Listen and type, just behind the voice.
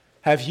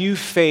Have you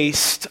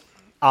faced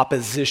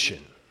opposition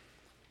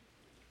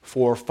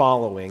for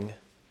following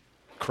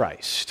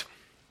Christ?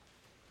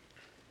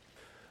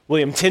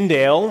 William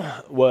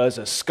Tyndale was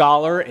a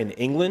scholar in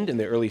England in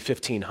the early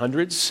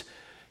 1500s.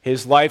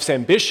 His life's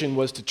ambition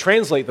was to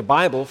translate the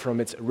Bible from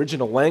its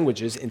original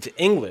languages into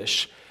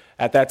English.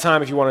 At that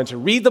time, if you wanted to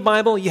read the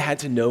Bible, you had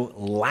to know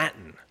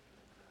Latin.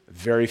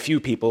 Very few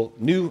people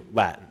knew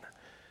Latin.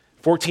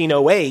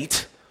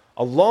 1408,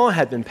 a law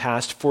had been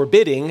passed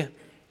forbidding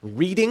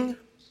reading,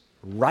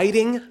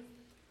 writing,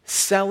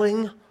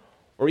 selling,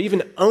 or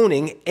even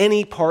owning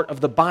any part of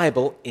the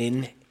Bible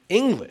in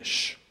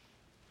English.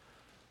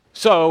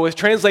 So, with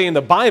translating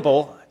the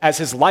Bible as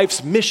his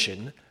life's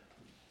mission,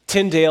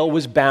 Tyndale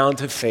was bound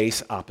to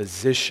face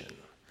opposition.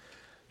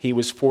 He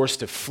was forced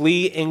to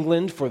flee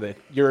England for the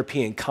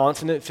European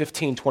continent,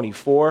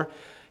 1524.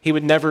 He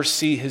would never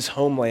see his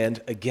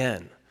homeland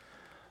again.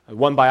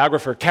 One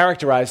biographer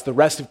characterized the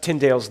rest of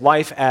Tyndale's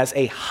life as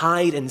a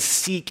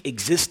hide-and-seek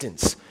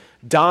existence,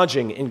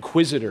 dodging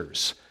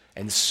inquisitors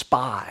and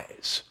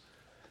spies.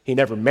 He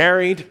never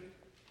married.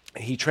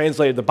 He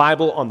translated the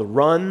Bible on the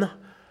run.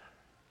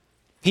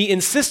 He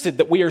insisted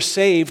that we are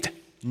saved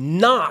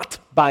not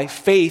by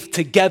faith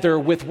together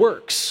with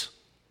works,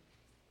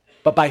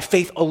 but by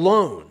faith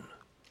alone.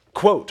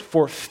 Quote,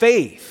 "For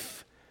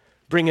faith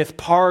bringeth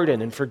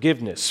pardon and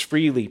forgiveness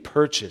freely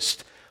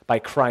purchased by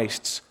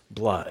Christ's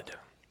blood."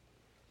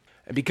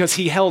 And because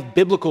he held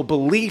biblical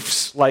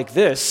beliefs like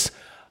this,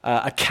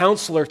 a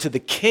counselor to the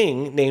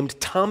king named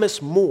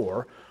Thomas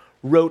More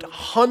wrote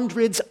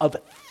hundreds of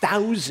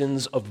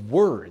thousands of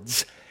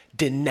words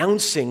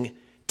denouncing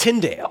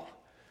Tyndale.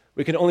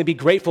 We can only be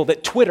grateful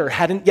that Twitter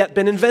hadn't yet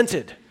been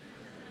invented.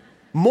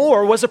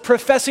 More was a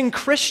professing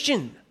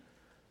Christian,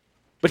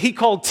 but he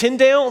called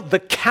Tyndale the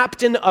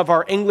captain of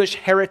our English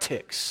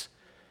heretics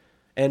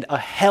and a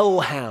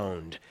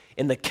hellhound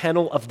in the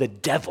kennel of the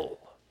devil.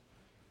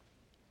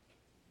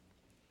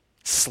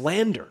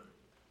 Slander,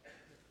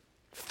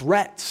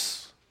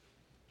 threats,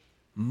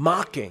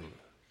 mocking,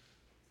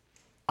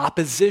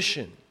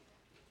 opposition.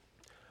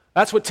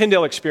 That's what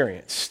Tyndale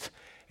experienced.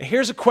 And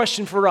here's a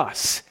question for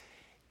us.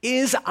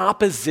 Is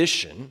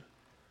opposition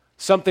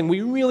something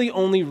we really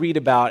only read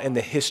about in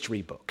the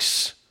history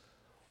books,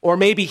 or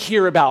maybe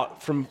hear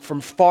about from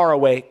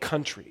faraway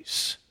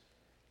countries?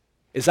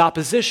 Is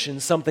opposition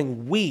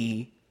something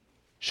we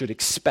should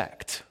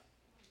expect?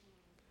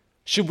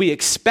 Should we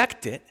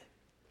expect it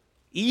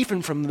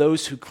even from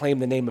those who claim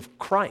the name of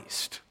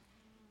Christ?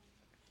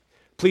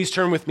 Please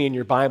turn with me in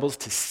your Bibles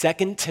to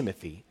 2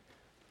 Timothy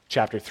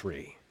chapter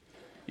 3.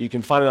 You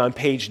can find it on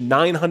page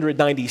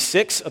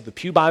 996 of the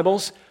Pew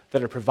Bibles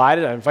that are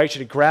provided. I invite you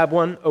to grab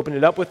one, open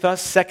it up with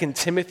us. 2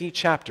 Timothy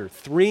chapter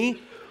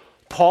 3.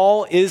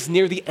 Paul is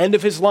near the end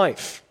of his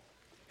life.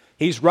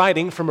 He's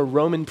writing from a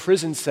Roman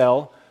prison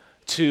cell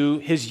to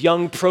his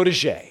young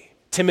protege,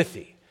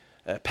 Timothy,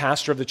 a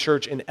pastor of the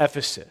church in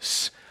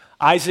Ephesus.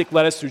 Isaac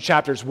led us through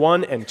chapters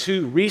 1 and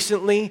 2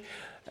 recently.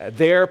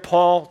 There,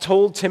 Paul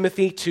told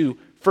Timothy to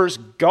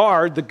first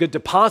guard the good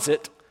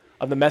deposit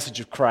of the message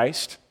of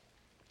Christ,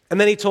 and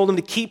then he told him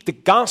to keep the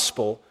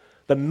gospel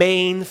the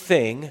main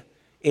thing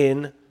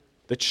in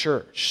the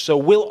church. So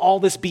will all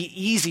this be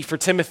easy for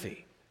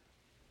Timothy?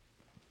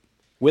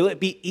 Will it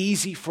be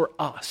easy for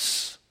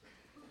us?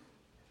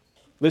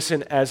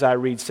 Listen as I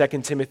read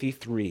 2 Timothy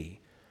 3.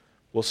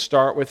 We'll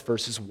start with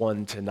verses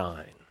 1 to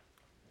 9.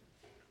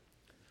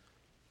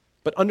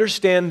 But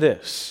understand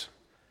this,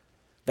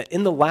 that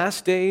in the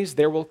last days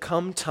there will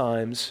come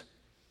times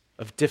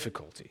of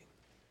difficulty.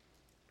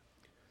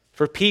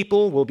 For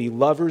people will be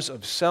lovers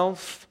of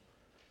self,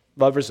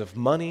 lovers of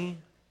money,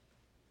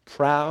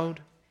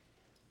 proud,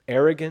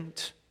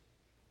 arrogant,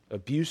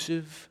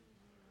 abusive,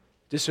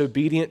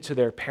 disobedient to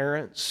their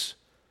parents,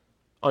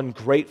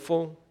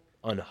 ungrateful,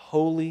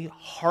 unholy,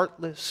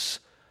 heartless,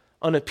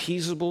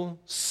 unappeasable,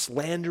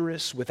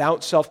 slanderous,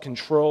 without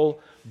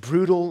self-control,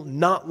 brutal,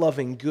 not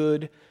loving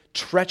good,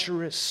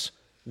 treacherous,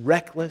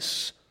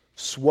 reckless,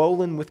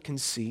 swollen with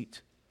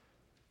conceit,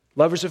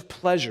 lovers of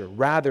pleasure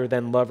rather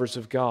than lovers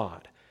of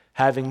God,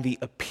 having the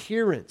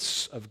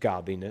appearance of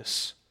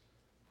godliness,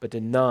 but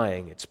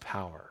denying its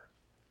power.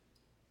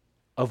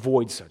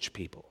 Avoid such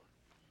people.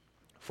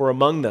 For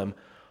among them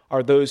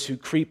are those who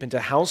creep into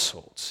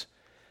households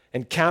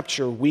and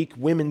capture weak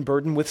women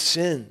burdened with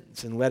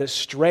sins and led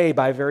astray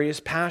by various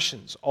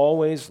passions,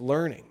 always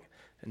learning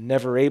and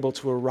never able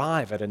to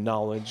arrive at a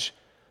knowledge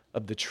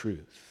of the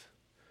truth.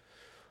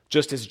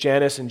 Just as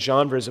Jannes and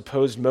Jambres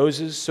opposed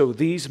Moses, so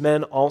these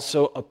men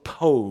also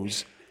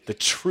oppose the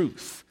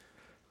truth.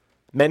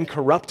 Men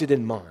corrupted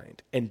in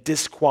mind and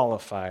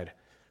disqualified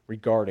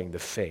regarding the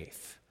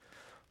faith.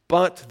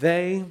 But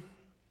they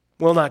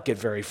will not get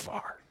very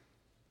far,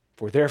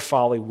 for their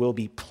folly will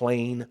be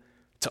plain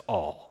to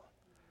all,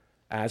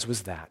 as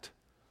was that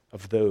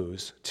of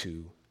those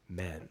two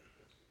men.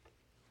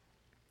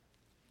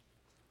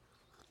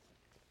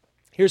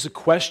 Here's a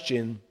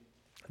question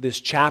this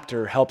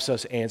chapter helps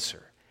us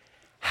answer.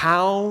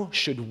 How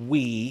should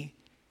we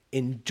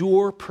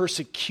endure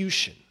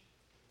persecution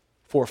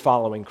for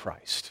following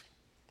Christ?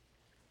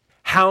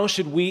 How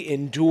should we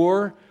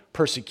endure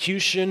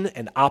persecution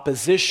and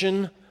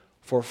opposition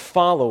for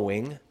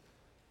following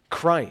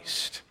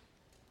Christ?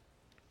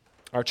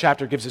 Our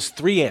chapter gives us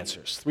 3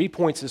 answers, 3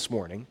 points this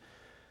morning.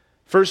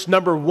 First,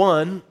 number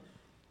 1,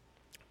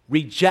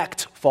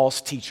 reject false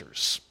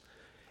teachers.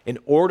 In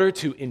order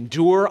to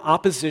endure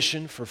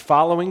opposition for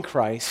following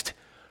Christ,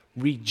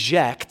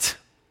 reject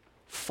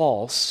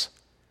false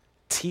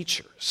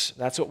teachers.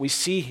 That's what we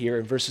see here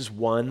in verses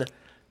 1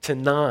 to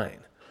 9.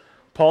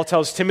 Paul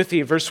tells Timothy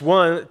in verse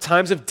 1,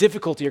 times of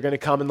difficulty are going to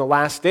come in the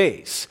last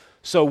days.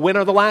 So when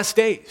are the last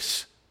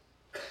days?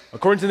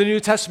 According to the New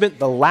Testament,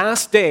 the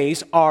last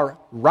days are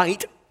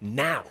right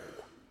now.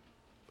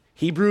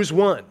 Hebrews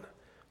 1.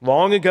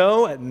 Long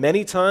ago, at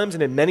many times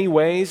and in many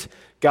ways,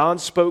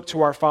 God spoke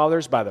to our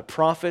fathers by the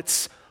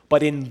prophets,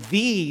 but in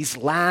these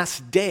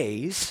last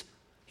days,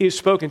 he has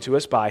spoken to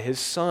us by his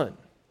Son.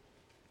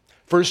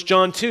 1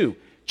 John 2,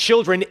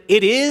 children,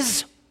 it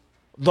is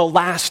the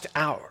last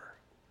hour.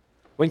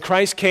 When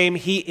Christ came,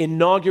 he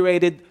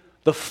inaugurated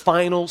the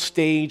final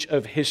stage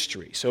of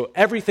history. So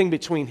everything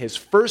between his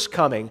first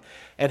coming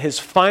and his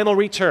final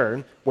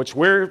return, which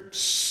we're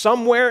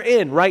somewhere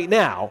in right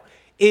now,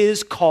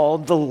 is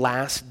called the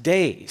last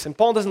days. And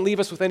Paul doesn't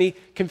leave us with any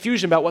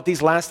confusion about what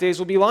these last days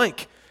will be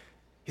like.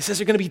 He says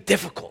they're going to be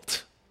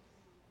difficult,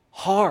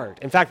 hard.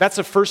 In fact, that's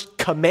the first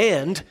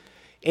command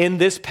in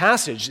this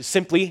passage.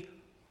 Simply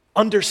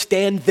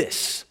understand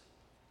this.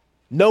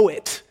 Know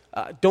it.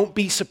 Don't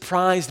be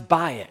surprised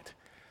by it.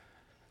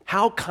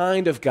 How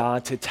kind of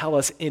God to tell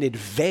us in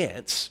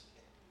advance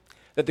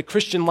that the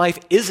Christian life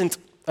isn't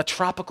a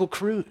tropical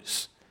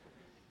cruise.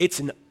 It's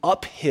an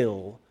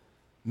uphill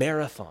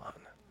marathon.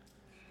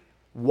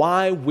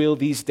 Why will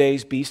these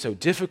days be so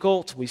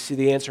difficult? We see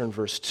the answer in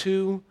verse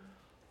 2.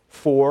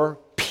 For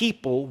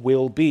people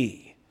will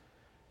be.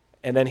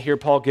 And then here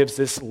Paul gives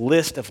this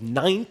list of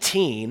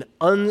 19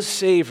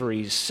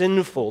 unsavory,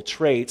 sinful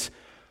traits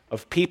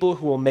of people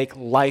who will make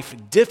life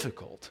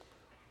difficult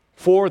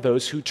for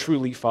those who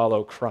truly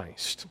follow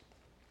Christ.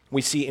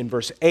 We see in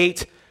verse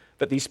 8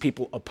 that these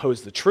people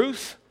oppose the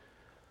truth.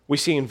 We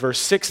see in verse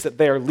 6 that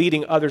they are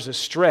leading others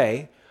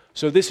astray.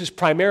 So this is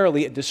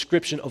primarily a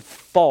description of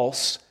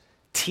false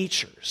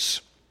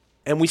teachers.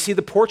 And we see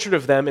the portrait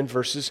of them in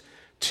verses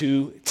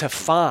 2 to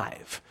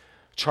 5.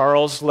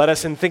 Charles led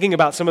us in thinking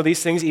about some of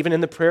these things even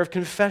in the prayer of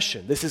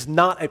confession. This is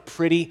not a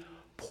pretty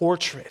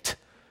portrait.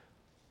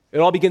 It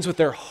all begins with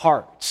their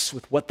hearts,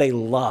 with what they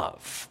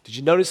love. Did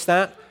you notice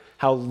that?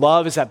 How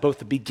love is at both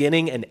the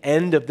beginning and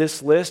end of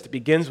this list. It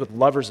begins with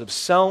lovers of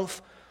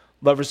self,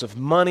 lovers of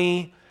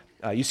money.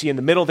 You see in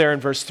the middle there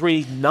in verse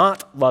 3,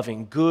 not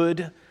loving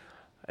good.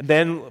 And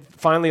then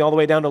finally all the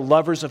way down to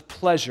lovers of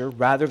pleasure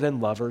rather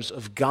than lovers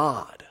of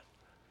God.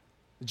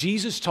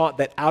 Jesus taught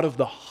that out of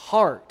the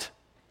heart,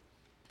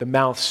 the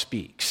mouth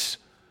speaks.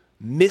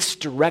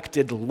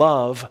 Misdirected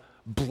love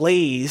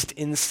blazed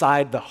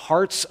inside the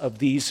hearts of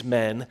these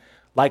men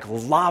like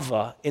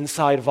lava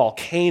inside a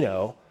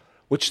volcano,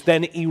 which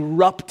then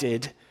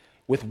erupted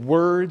with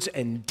words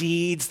and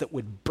deeds that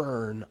would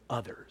burn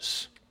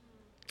others.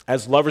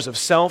 As lovers of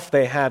self,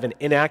 they have an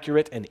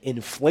inaccurate and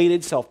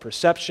inflated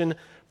self-perception,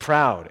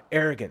 proud,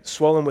 arrogant,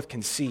 swollen with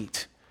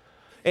conceit.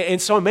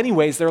 And so in many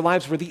ways, their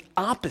lives were the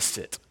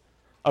opposite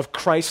of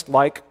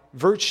Christ-like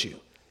virtue.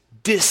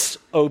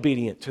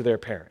 Disobedient to their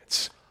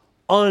parents,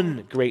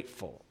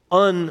 ungrateful,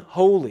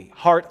 unholy,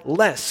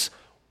 heartless,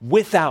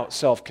 without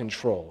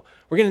self-control.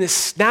 We're getting this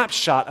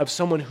snapshot of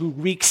someone who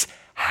wreaks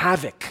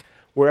havoc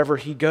wherever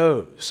he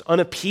goes.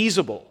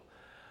 Unappeasable.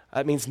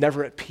 That means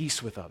never at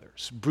peace with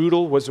others.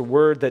 Brutal was a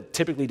word that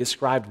typically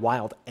described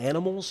wild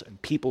animals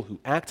and people who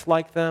act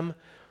like them.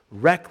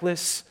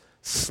 Reckless,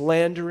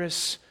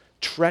 slanderous,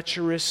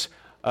 treacherous,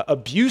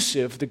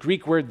 abusive. The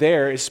Greek word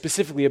there is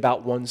specifically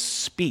about one's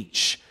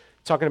speech.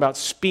 Talking about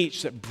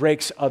speech that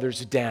breaks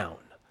others down,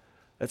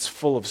 that's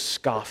full of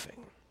scoffing.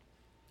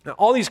 Now,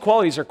 all these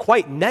qualities are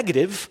quite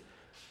negative,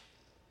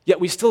 yet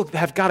we still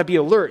have got to be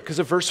alert because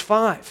of verse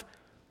 5.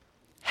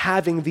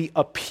 Having the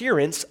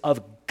appearance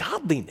of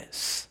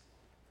godliness,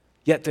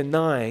 yet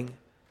denying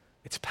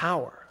its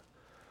power.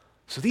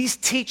 So these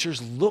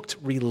teachers looked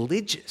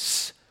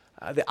religious.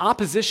 The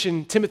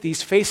opposition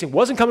Timothy's facing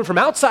wasn't coming from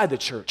outside the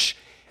church.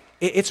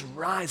 It's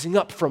rising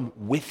up from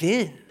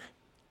within.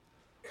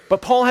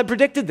 But Paul had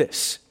predicted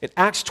this. In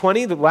Acts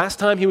 20, the last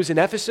time he was in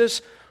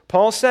Ephesus,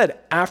 Paul said,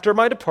 after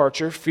my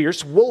departure,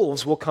 fierce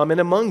wolves will come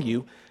in among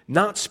you,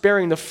 not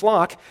sparing the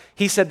flock.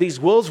 He said these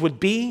wolves would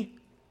be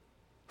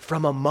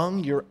from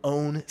among your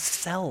own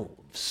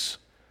selves.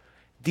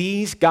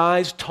 These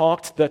guys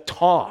talked the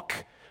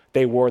talk.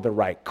 They wore the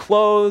right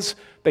clothes.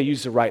 They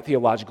used the right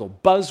theological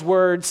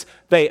buzzwords.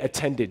 They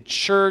attended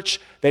church.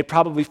 They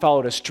probably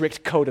followed a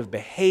strict code of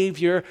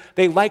behavior.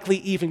 They likely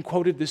even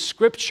quoted the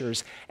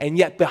scriptures. And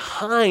yet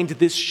behind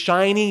this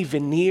shiny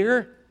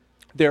veneer,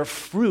 their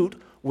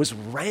fruit was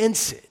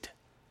rancid.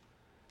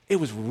 It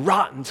was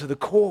rotten to the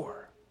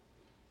core.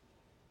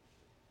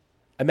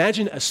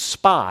 Imagine a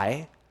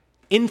spy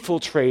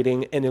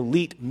infiltrating an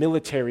elite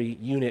military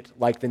unit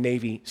like the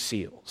Navy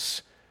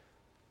SEALs.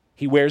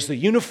 He wears the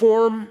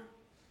uniform.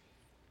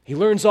 He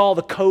learns all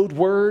the code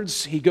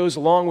words. He goes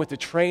along with the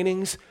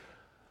trainings.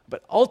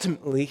 But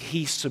ultimately,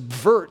 he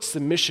subverts the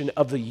mission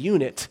of the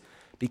unit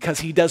because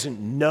he doesn't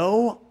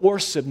know or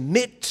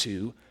submit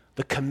to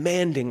the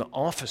commanding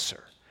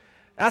officer.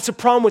 That's a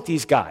problem with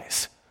these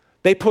guys.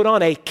 They put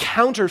on a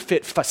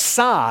counterfeit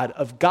facade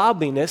of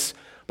godliness,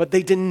 but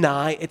they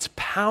deny its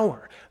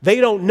power.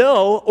 They don't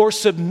know or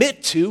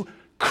submit to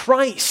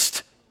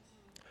Christ.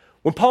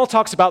 When Paul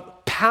talks about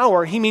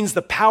power, he means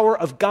the power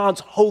of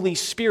God's Holy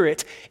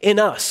Spirit in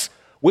us,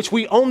 which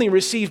we only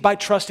receive by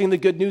trusting the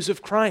good news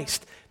of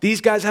Christ. These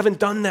guys haven't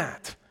done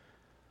that.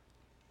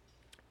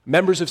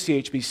 Members of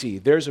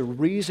CHBC, there's a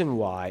reason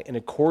why, in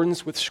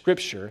accordance with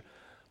Scripture,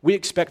 we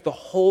expect the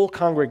whole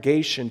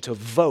congregation to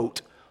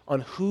vote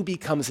on who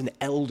becomes an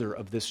elder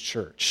of this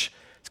church.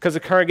 It's because the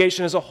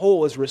congregation as a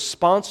whole is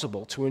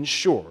responsible to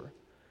ensure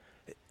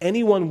that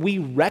anyone we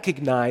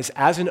recognize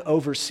as an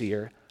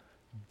overseer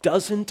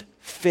doesn't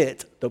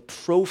fit the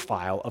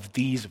profile of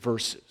these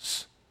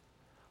verses.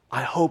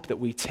 I hope that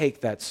we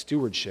take that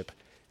stewardship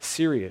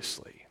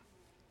seriously.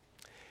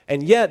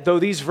 And yet, though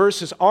these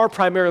verses are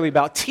primarily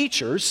about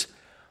teachers,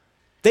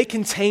 they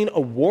contain a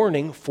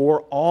warning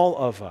for all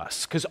of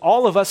us, because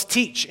all of us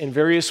teach in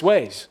various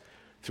ways,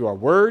 through our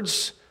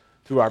words,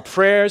 through our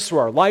prayers, through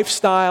our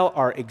lifestyle,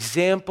 our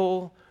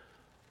example.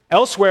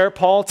 Elsewhere,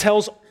 Paul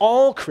tells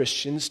all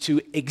Christians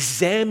to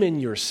examine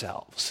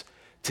yourselves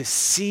to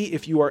see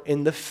if you are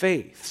in the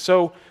faith.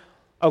 So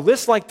a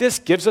list like this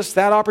gives us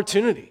that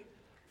opportunity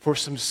for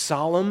some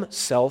solemn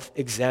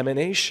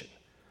self-examination.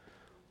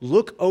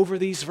 Look over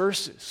these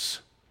verses.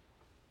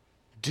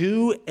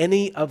 Do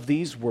any of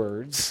these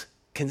words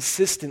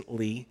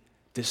consistently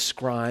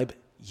describe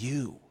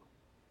you?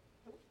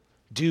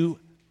 Do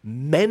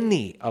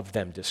many of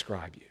them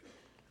describe you?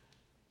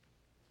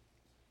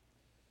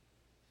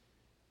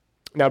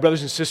 Now,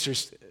 brothers and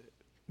sisters,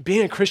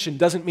 being a Christian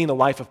doesn't mean a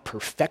life of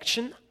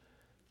perfection.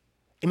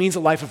 It means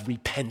a life of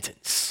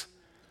repentance.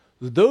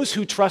 Those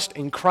who trust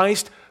in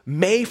Christ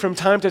may from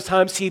time to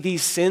time see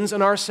these sins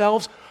in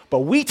ourselves, but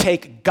we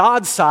take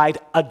God's side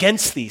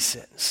against these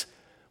sins.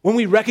 When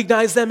we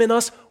recognize them in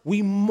us,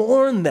 we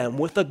mourn them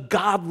with a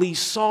godly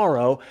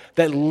sorrow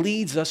that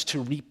leads us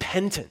to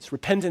repentance.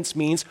 Repentance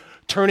means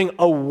turning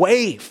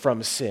away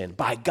from sin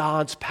by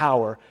God's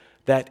power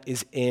that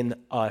is in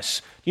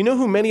us. Do you know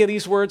who many of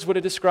these words would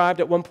have described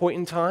at one point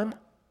in time?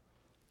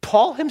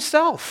 Paul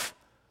himself,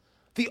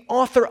 the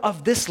author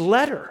of this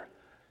letter.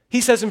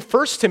 He says in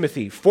 1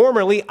 Timothy,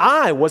 "Formerly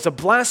I was a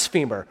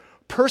blasphemer,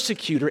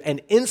 persecutor,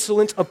 and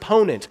insolent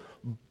opponent,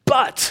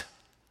 but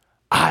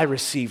I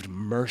received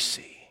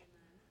mercy."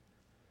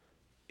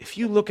 If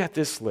you look at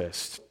this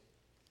list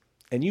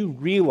and you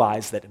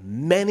realize that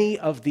many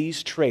of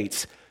these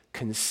traits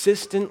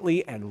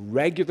consistently and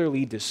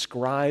regularly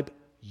describe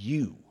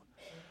you,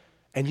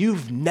 and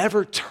you've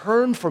never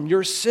turned from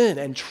your sin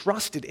and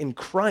trusted in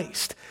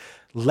Christ,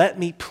 let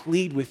me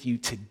plead with you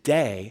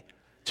today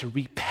to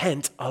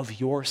repent of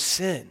your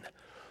sin.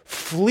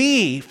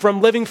 Flee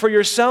from living for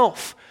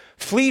yourself.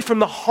 Flee from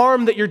the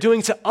harm that you're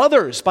doing to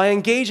others by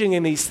engaging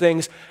in these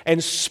things,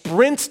 and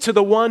sprint to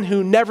the one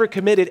who never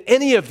committed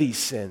any of these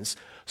sins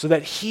so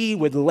that he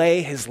would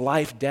lay his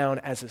life down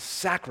as a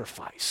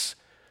sacrifice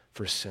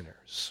for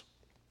sinners.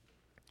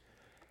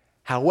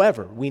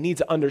 However, we need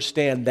to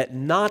understand that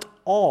not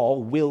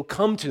all will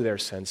come to their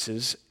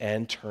senses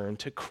and turn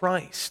to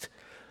Christ.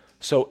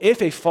 So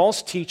if a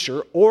false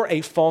teacher or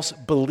a false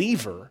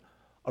believer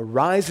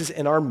arises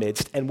in our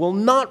midst and will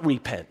not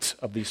repent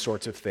of these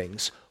sorts of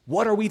things,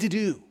 what are we to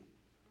do?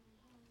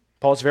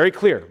 Paul's very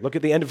clear. Look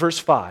at the end of verse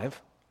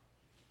 5.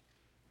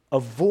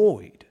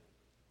 Avoid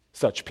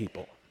such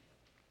people.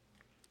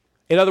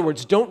 In other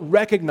words, don't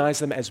recognize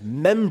them as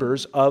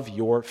members of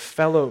your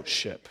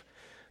fellowship.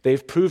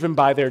 They've proven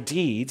by their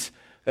deeds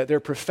that their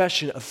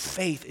profession of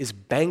faith is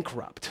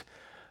bankrupt.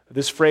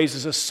 This phrase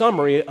is a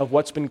summary of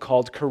what's been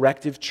called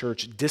corrective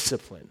church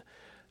discipline.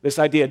 This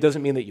idea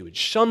doesn't mean that you would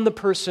shun the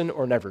person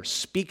or never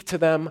speak to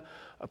them.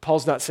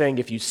 Paul's not saying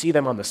if you see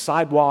them on the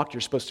sidewalk,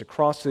 you're supposed to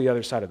cross to the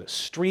other side of the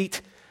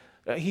street.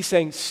 He's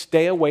saying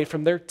stay away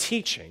from their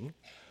teaching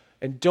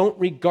and don't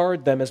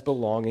regard them as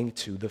belonging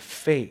to the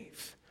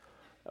faith.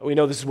 We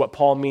know this is what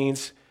Paul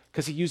means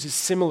because he uses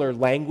similar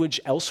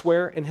language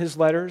elsewhere in his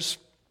letters.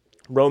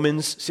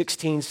 Romans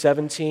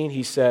 16:17,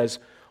 he says,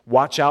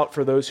 "Watch out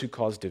for those who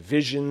cause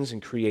divisions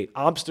and create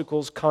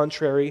obstacles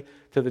contrary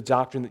to the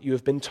doctrine that you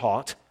have been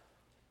taught.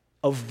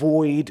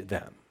 Avoid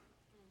them."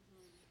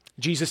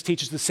 Jesus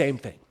teaches the same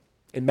thing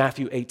in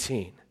Matthew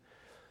 18.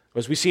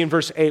 As we see in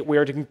verse 8, we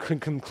are to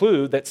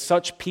conclude that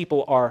such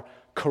people are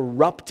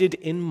corrupted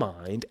in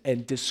mind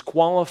and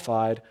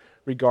disqualified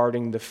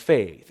regarding the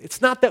faith.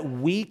 It's not that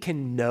we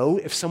can know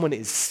if someone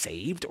is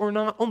saved or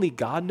not. Only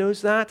God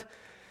knows that.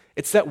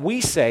 It's that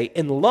we say,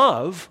 in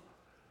love,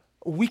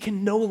 we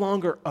can no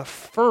longer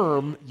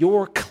affirm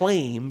your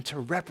claim to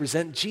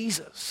represent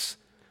Jesus.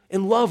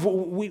 In love,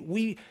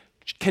 we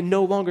can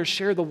no longer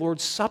share the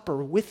Lord's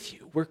Supper with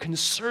you. We're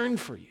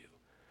concerned for you.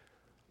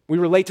 We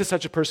relate to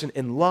such a person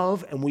in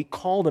love, and we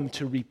call them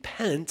to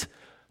repent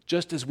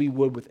just as we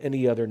would with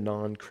any other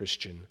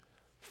non-Christian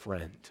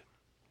friend.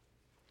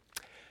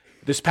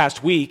 This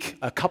past week,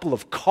 a couple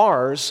of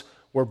cars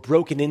were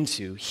broken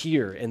into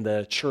here in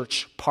the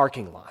church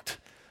parking lot.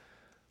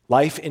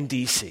 Life in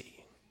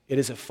D.C. It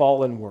is a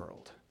fallen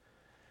world.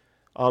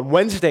 On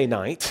Wednesday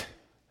night,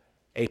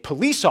 a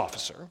police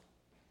officer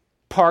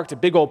parked a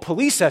big old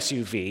police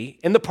SUV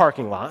in the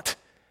parking lot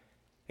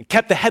and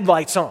kept the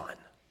headlights on.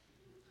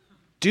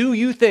 Do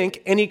you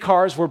think any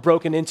cars were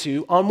broken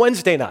into on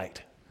Wednesday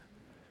night?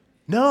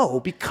 No,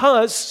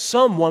 because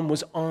someone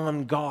was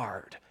on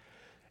guard.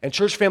 And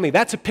church family,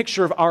 that's a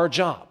picture of our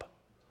job.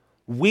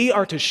 We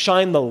are to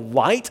shine the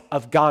light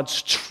of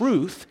God's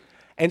truth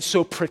and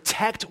so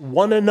protect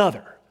one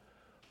another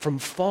from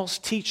false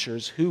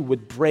teachers who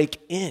would break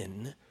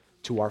in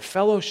to our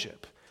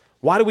fellowship.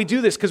 Why do we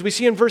do this? Because we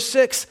see in verse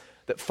 6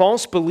 that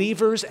false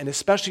believers and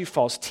especially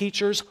false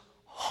teachers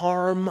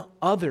harm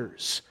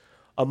others.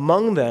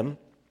 Among them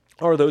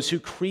are those who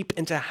creep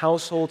into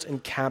households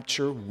and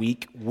capture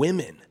weak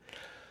women.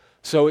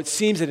 So it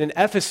seems that in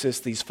Ephesus,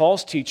 these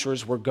false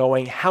teachers were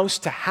going house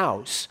to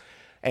house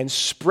and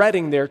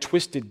spreading their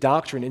twisted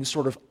doctrine in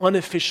sort of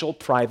unofficial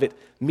private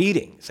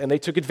meetings. And they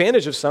took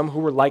advantage of some who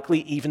were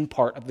likely even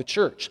part of the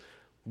church.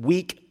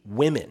 Weak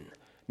women.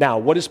 Now,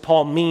 what does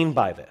Paul mean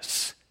by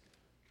this?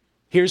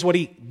 Here's what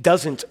he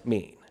doesn't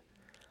mean.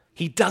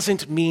 He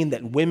doesn't mean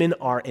that women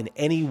are in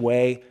any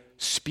way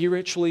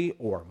spiritually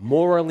or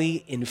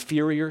morally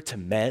inferior to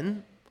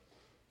men.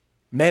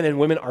 Men and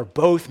women are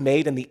both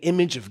made in the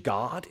image of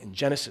God in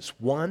Genesis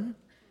 1.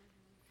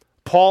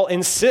 Paul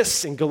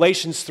insists in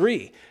Galatians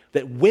 3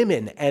 that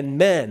women and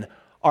men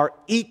are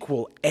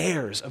equal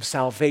heirs of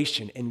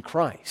salvation in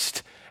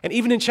Christ. And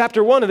even in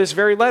chapter 1 of this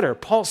very letter,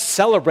 Paul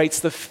celebrates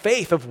the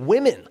faith of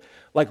women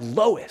like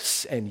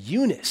Lois and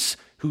Eunice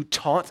who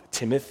taught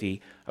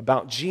Timothy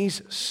about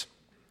Jesus.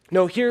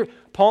 No, here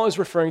Paul is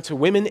referring to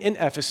women in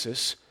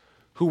Ephesus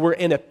who were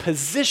in a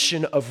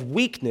position of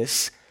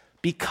weakness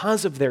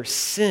because of their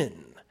sin.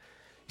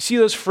 You see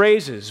those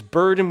phrases,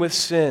 burdened with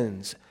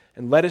sins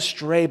and led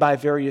astray by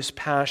various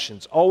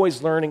passions,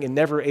 always learning and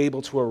never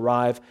able to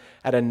arrive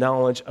at a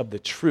knowledge of the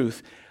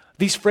truth.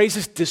 These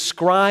phrases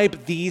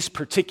describe these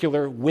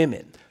particular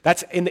women.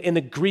 That's in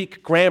the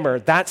Greek grammar,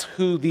 that's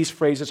who these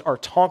phrases are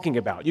talking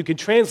about. You can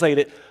translate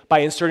it by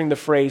inserting the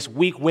phrase,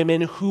 weak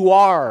women who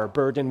are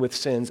burdened with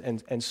sins,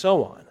 and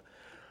so on.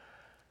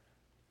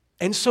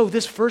 And so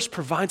this verse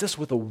provides us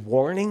with a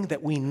warning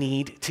that we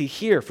need to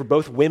hear for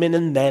both women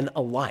and men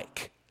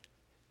alike.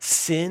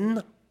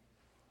 Sin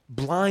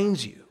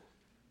blinds you.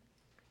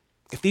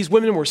 If these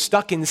women were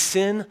stuck in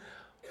sin,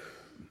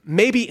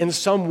 maybe in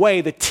some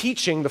way the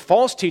teaching, the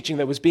false teaching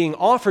that was being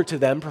offered to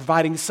them,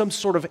 providing some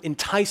sort of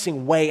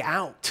enticing way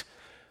out.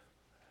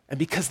 And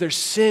because their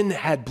sin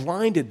had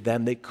blinded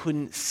them, they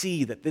couldn't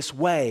see that this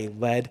way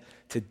led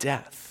to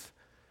death.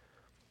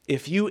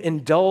 If you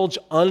indulge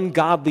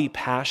ungodly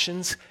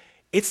passions,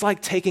 it's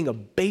like taking a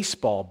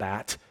baseball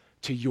bat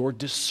to your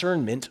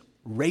discernment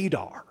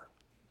radar.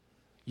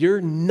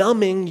 You're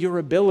numbing your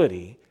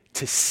ability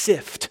to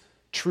sift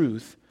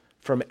truth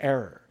from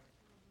error.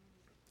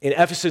 In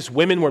Ephesus,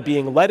 women were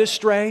being led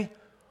astray,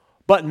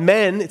 but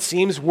men, it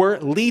seems, were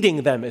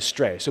leading them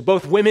astray. So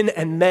both women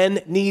and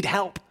men need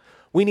help.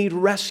 We need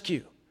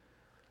rescue.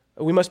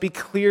 We must be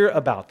clear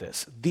about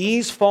this.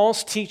 These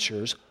false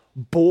teachers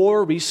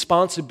bore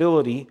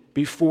responsibility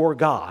before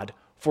God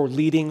for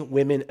leading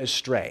women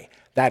astray.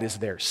 That is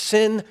their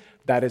sin.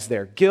 That is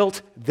their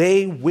guilt.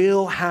 They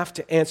will have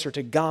to answer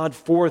to God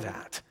for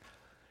that.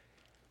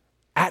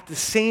 At the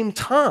same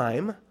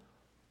time,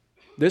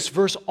 this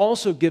verse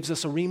also gives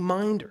us a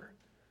reminder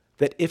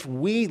that if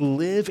we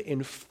live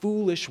in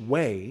foolish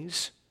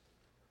ways,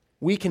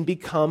 we can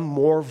become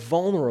more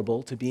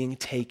vulnerable to being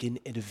taken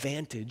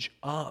advantage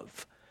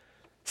of.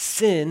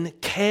 Sin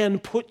can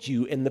put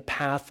you in the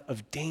path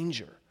of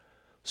danger,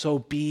 so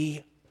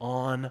be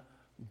on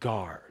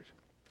guard.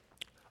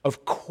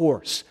 Of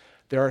course,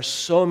 there are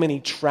so many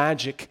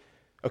tragic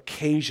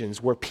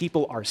occasions where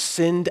people are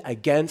sinned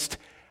against,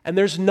 and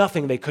there's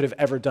nothing they could have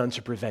ever done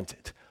to prevent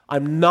it.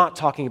 I'm not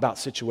talking about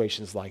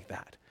situations like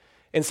that.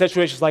 In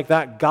situations like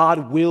that,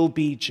 God will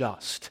be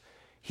just.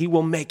 He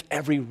will make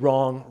every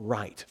wrong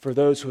right for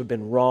those who have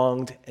been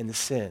wronged and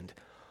sinned.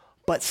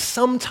 But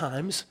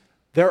sometimes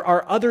there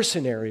are other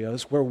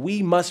scenarios where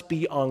we must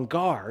be on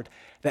guard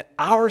that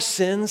our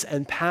sins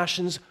and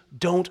passions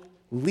don't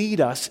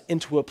lead us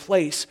into a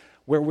place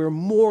where we're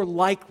more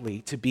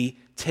likely to be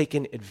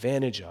taken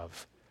advantage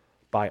of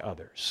by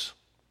others.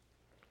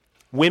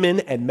 Women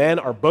and men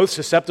are both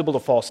susceptible to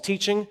false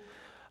teaching,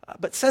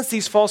 but since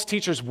these false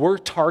teachers were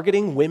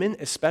targeting women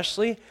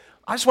especially,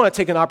 I just want to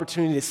take an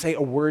opportunity to say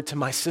a word to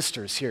my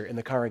sisters here in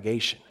the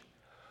congregation.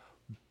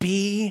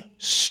 Be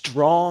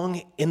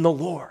strong in the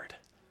Lord.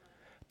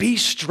 Be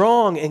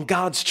strong in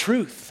God's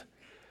truth.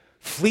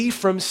 Flee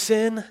from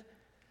sin.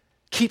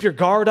 Keep your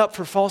guard up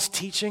for false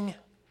teaching.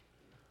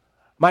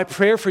 My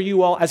prayer for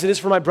you all, as it is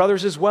for my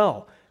brothers as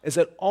well, is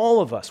that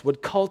all of us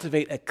would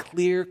cultivate a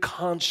clear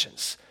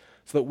conscience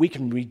so that we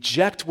can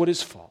reject what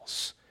is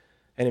false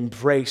and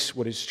embrace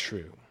what is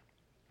true.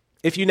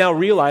 If you now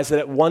realize that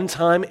at one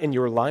time in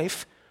your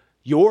life,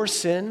 your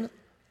sin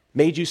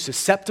made you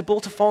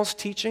susceptible to false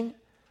teaching,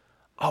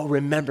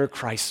 remember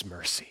Christ's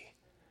mercy.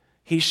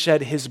 He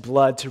shed his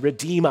blood to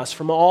redeem us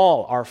from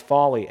all our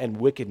folly and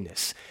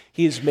wickedness.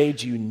 He has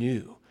made you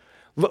new.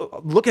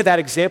 Look at that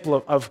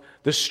example of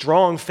the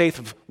strong faith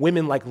of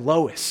women like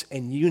Lois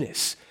and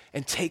Eunice,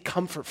 and take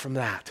comfort from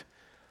that.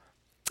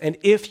 And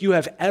if you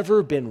have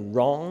ever been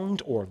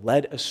wronged or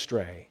led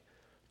astray,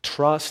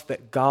 trust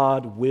that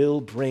God will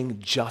bring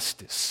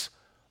justice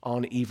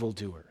on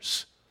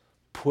evildoers.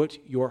 Put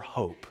your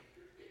hope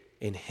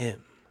in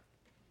him.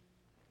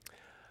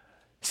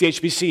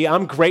 CHBC,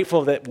 I'm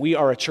grateful that we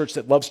are a church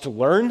that loves to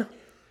learn.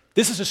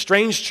 This is a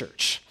strange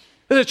church.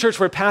 This is a church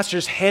where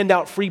pastors hand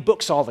out free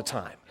books all the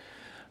time,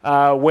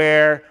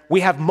 where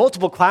we have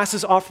multiple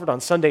classes offered on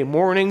Sunday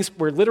mornings,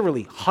 where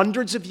literally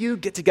hundreds of you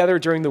get together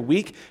during the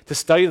week to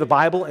study the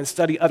Bible and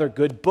study other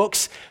good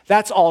books.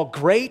 That's all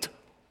great,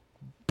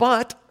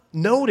 but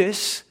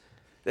notice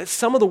that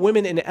some of the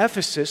women in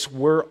Ephesus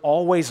were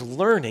always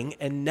learning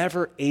and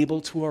never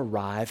able to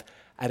arrive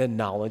at a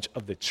knowledge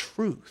of the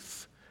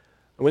truth.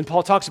 When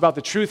Paul talks about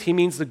the truth, he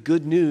means the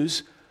good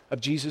news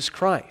of Jesus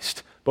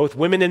Christ. Both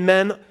women and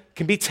men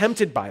can be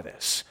tempted by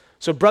this.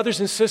 So brothers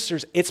and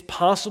sisters, it's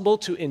possible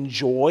to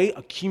enjoy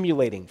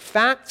accumulating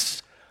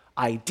facts,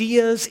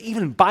 ideas,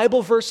 even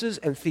Bible verses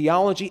and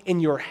theology in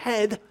your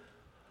head,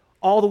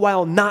 all the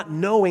while not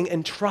knowing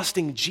and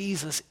trusting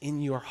Jesus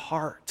in your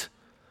heart.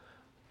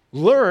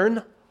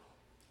 Learn,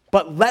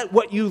 but let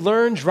what you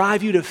learn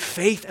drive you to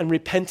faith and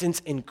repentance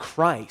in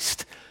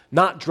Christ,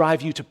 not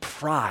drive you to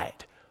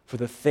pride for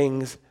the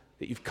things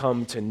that you've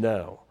come to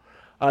know.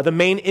 The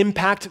main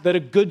impact that a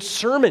good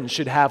sermon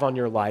should have on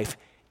your life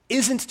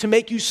isn't to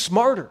make you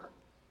smarter.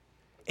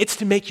 It's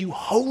to make you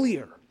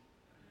holier.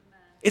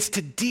 It's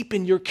to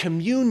deepen your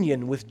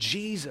communion with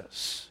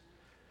Jesus.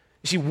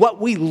 You see,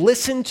 what we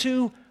listen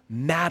to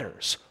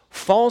matters.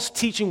 False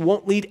teaching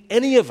won't lead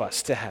any of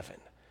us to heaven.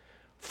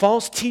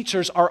 False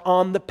teachers are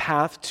on the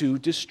path to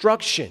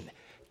destruction.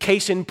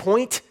 Case in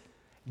point,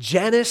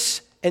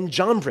 Jannes and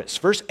Jambres,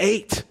 verse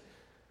 8.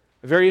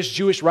 Various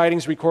Jewish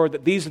writings record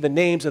that these are the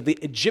names of the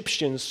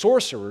Egyptian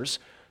sorcerers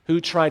who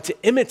tried to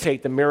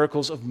imitate the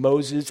miracles of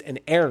Moses and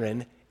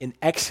Aaron in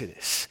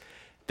Exodus.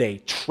 They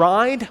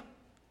tried,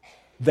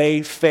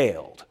 they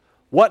failed.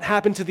 What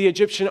happened to the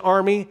Egyptian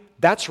army?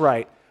 That's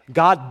right,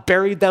 God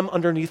buried them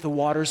underneath the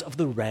waters of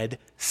the Red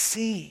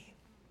Sea.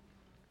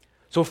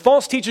 So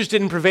false teachers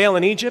didn't prevail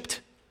in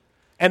Egypt,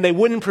 and they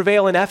wouldn't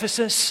prevail in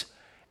Ephesus,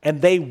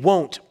 and they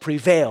won't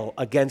prevail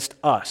against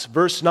us.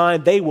 Verse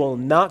 9, they will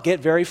not get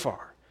very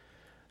far.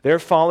 Their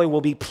folly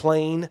will be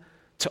plain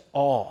to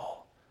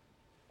all.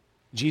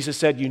 Jesus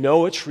said, you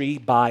know a tree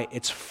by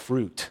its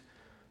fruit.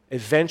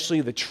 Eventually,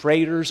 the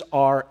traitors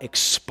are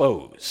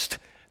exposed.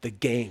 The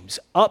game's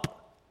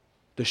up,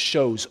 the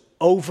show's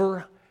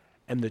over,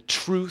 and the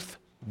truth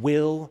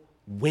will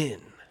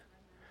win.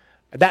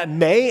 That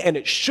may and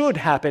it should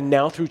happen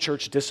now through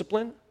church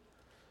discipline,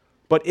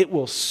 but it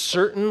will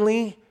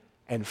certainly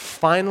and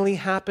finally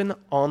happen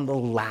on the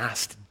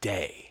last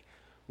day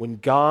when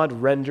God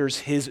renders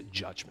his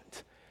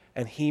judgment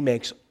and he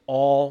makes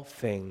all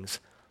things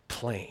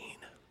plain.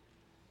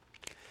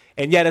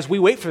 And yet, as we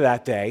wait for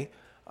that day,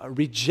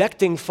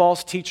 rejecting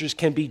false teachers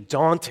can be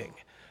daunting.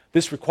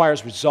 This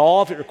requires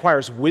resolve, it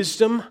requires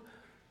wisdom.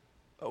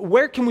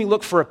 Where can we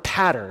look for a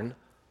pattern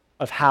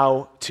of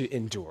how to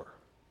endure?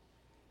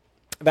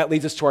 That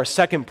leads us to our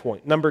second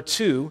point. Number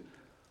 2,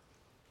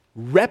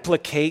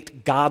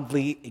 replicate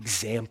godly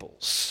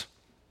examples.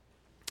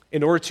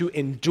 In order to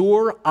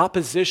endure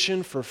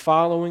opposition for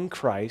following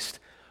Christ,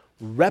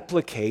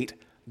 replicate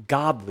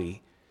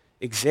godly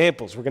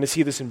examples. We're going to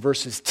see this in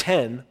verses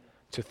 10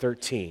 to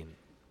 13.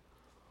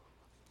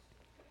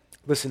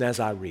 Listen as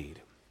I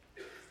read.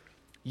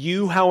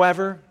 You,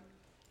 however,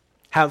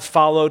 have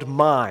followed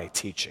my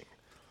teaching,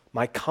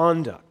 my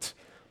conduct,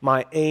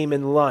 my aim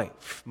in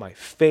life, my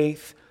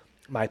faith,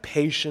 my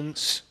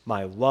patience,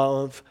 my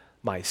love,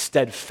 my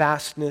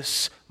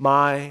steadfastness,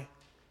 my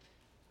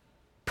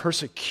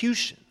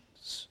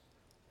persecutions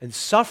and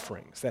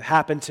sufferings that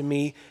happened to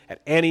me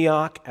at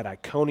Antioch, at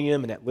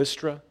Iconium, and at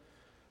Lystra,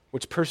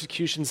 which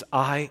persecutions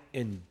I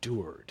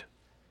endured.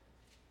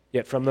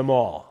 Yet from them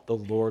all the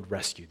Lord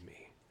rescued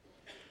me.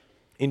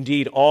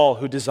 Indeed, all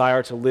who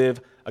desire to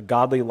live a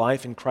godly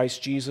life in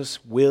Christ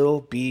Jesus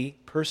will be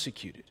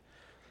persecuted,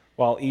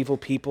 while evil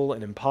people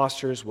and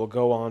impostors will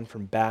go on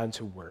from bad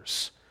to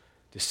worse,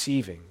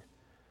 deceiving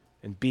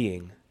and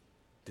being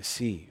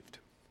deceived.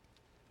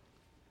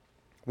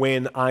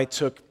 When I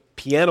took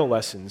piano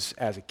lessons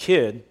as a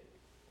kid,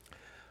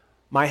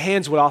 my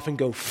hands would often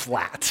go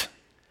flat,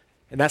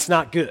 and that's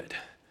not good.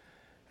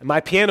 And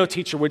my piano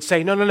teacher would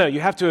say, no, you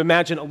have to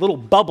imagine a little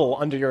bubble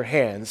under your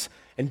hands,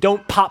 and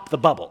don't pop the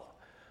bubble.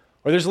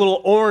 Or there's a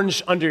little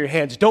orange under your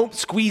hands, don't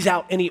squeeze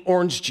out any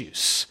orange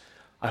juice.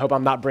 I hope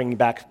I'm not bringing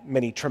back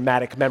many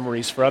traumatic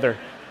memories for other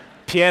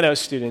piano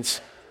students.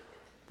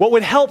 What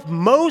would help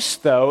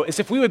most, though, is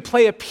if we would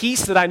play a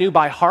piece that I knew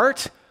by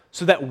heart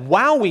so that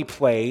while we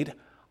played,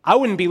 I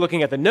wouldn't be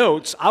looking at the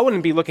notes, I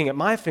wouldn't be looking at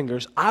my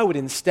fingers, I would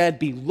instead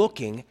be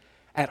looking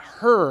at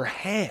her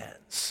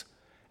hands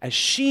as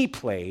she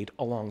played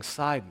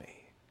alongside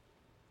me.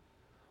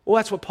 Well,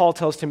 that's what Paul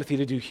tells Timothy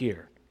to do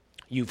here.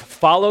 You've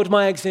followed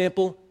my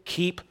example,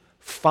 keep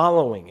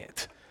following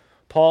it.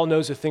 Paul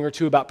knows a thing or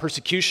two about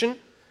persecution.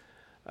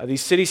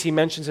 These cities he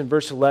mentions in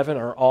verse 11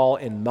 are all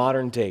in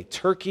modern-day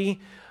Turkey.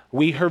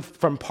 We heard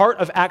from part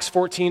of Acts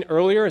 14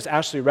 earlier, as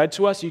Ashley read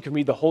to us. You can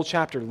read the whole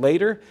chapter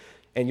later,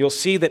 and you'll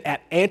see that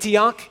at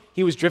Antioch,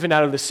 he was driven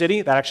out of the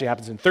city. That actually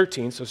happens in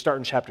 13, so start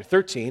in chapter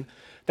 13.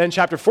 Then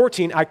chapter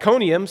 14,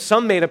 Iconium,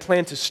 some made a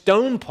plan to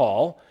stone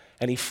Paul,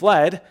 and he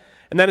fled.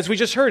 And then as we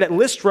just heard, at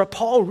Lystra,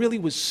 Paul really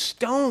was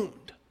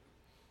stoned.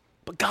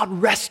 But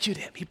God rescued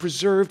him. He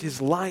preserved his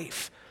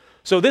life.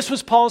 So this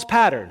was Paul's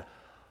pattern.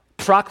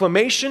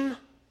 Proclamation,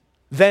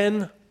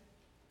 then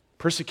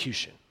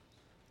persecution.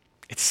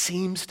 It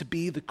seems to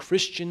be the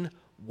Christian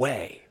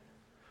way.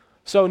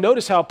 So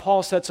notice how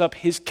Paul sets up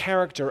his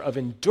character of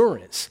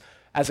endurance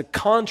as a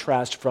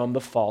contrast from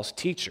the false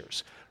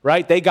teachers,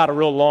 right? They got a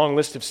real long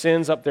list of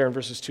sins up there in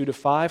verses 2 to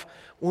 5.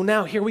 Well,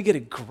 now here we get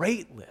a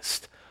great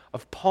list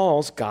of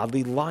Paul's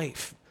godly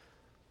life.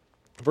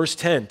 Verse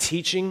 10,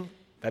 teaching,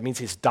 that means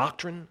his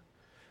doctrine,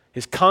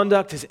 his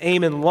conduct, his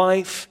aim in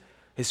life,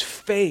 his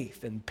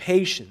faith and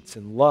patience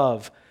and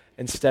love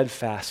and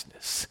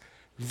steadfastness.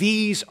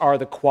 These are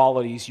the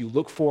qualities you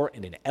look for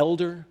in an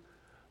elder.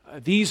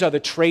 These are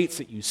the traits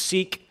that you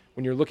seek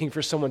when you're looking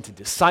for someone to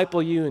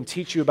disciple you and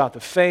teach you about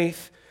the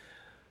faith.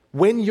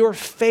 When you're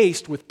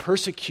faced with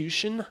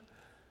persecution,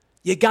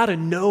 you got to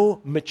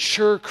know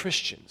mature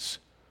Christians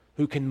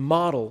who can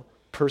model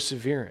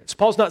perseverance.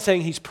 Paul's not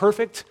saying he's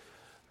perfect.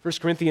 1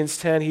 Corinthians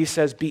 10, he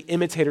says, be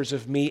imitators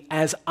of me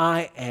as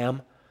I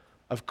am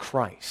of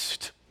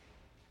Christ.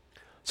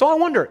 So I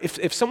wonder,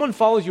 if someone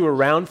followed you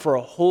around for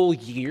a whole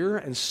year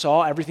and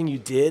saw everything you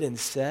did and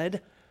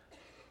said,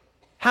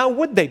 how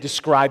would they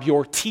describe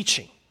your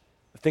teaching,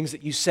 the things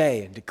that you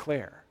say and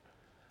declare?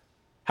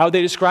 How would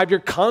they describe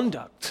your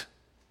conduct?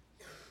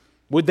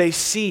 Would they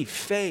see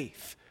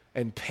faith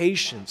and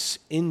patience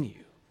in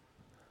you?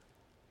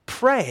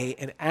 Pray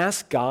and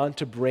ask God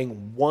to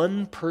bring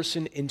one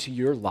person into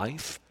your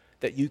life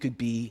that you could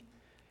be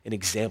an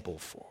example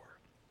for.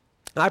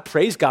 And I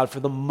praise God for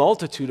the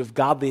multitude of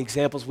godly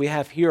examples we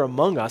have here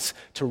among us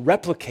to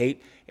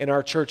replicate in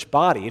our church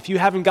body. If you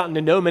haven't gotten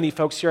to know many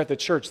folks here at the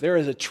church, there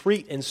is a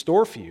treat in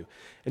store for you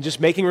in just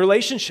making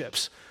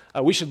relationships.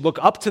 We should look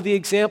up to the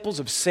examples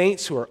of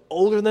saints who are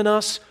older than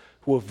us,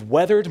 who have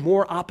weathered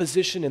more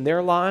opposition in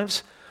their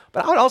lives.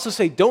 But I would also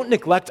say don't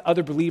neglect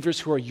other believers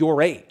who are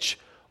your age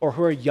or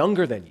who are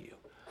younger than you.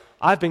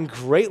 I've been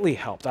greatly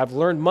helped. I've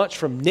learned much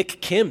from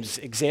Nick Kim's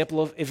example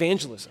of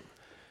evangelism,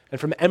 and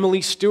from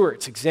Emily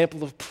Stewart's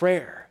example of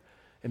prayer,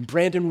 and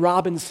Brandon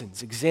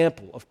Robinson's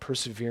example of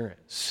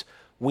perseverance.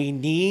 We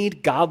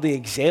need godly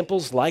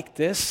examples like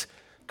this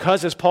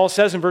because, as Paul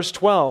says in verse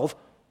 12,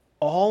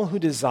 all who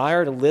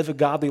desire to live a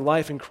godly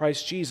life in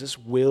Christ Jesus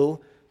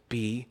will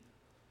be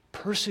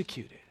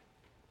persecuted.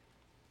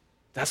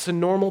 That's the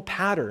normal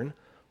pattern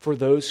for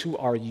those who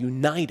are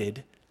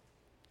united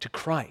to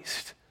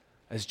Christ.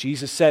 As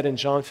Jesus said in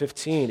John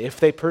 15, if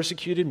they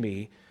persecuted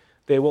me,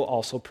 they will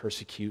also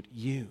persecute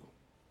you.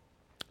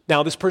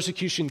 Now, this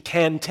persecution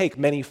can take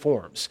many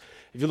forms.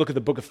 If you look at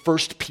the book of 1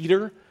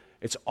 Peter,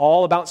 it's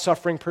all about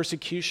suffering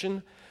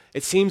persecution.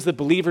 It seems the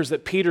believers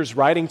that Peter's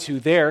writing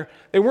to there,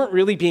 they weren't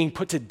really being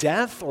put to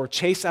death or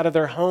chased out of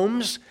their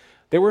homes.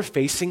 They were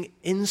facing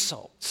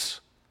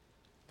insults.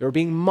 They were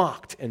being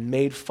mocked and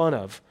made fun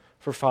of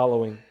for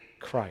following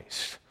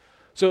Christ.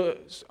 So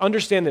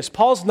understand this.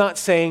 Paul's not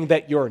saying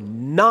that you're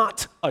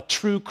not a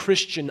true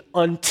Christian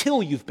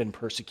until you've been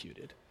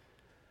persecuted.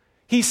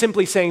 He's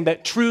simply saying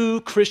that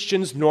true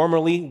Christians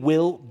normally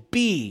will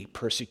be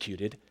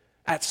persecuted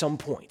at some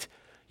point.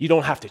 You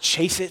don't have to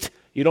chase it.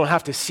 You don't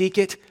have to seek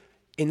it.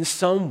 In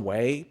some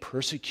way,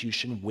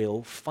 persecution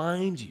will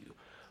find you,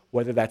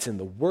 whether that's in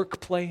the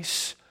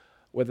workplace,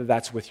 whether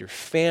that's with your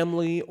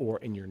family or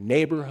in your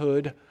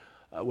neighborhood,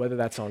 whether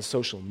that's on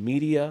social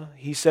media.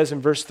 He says in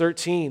verse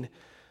 13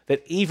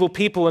 that evil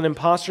people and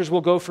imposters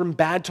will go from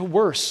bad to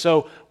worse.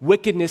 So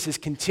wickedness is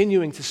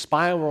continuing to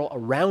spiral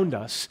around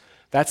us.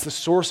 That's the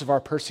source of our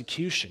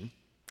persecution.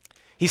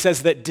 He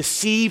says that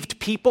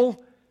deceived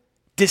people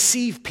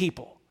deceive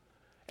people.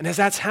 And as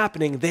that's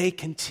happening, they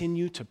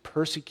continue to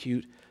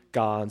persecute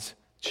God's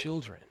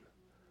children.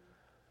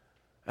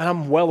 And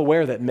I'm well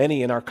aware that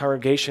many in our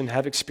congregation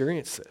have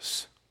experienced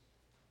this.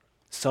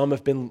 Some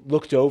have been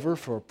looked over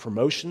for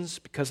promotions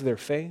because of their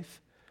faith.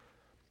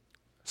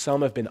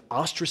 Some have been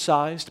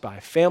ostracized by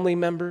family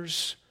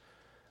members.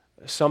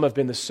 Some have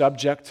been the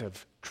subject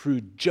of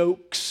crude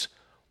jokes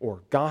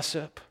or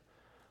gossip.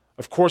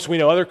 Of course, we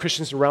know other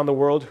Christians around the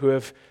world who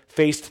have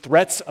faced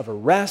threats of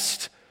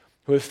arrest,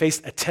 who have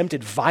faced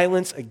attempted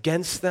violence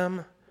against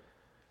them.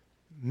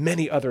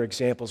 Many other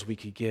examples we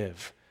could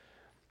give.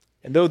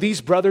 And though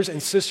these brothers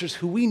and sisters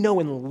who we know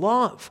and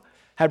love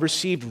have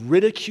received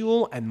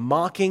ridicule and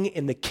mocking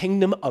in the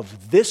kingdom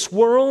of this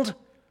world,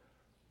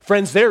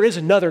 friends, there is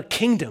another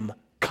kingdom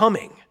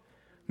coming.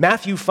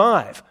 Matthew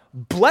 5,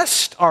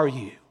 blessed are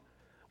you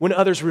when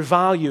others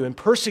revile you and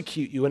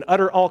persecute you and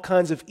utter all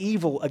kinds of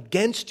evil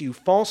against you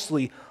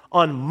falsely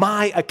on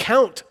my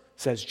account,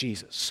 says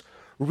Jesus.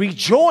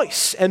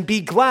 Rejoice and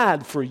be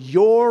glad, for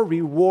your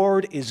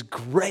reward is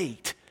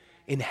great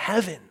in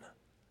heaven.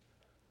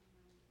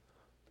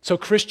 So,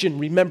 Christian,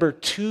 remember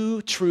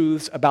two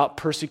truths about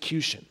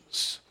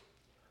persecutions.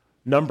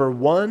 Number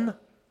one,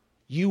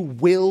 you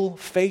will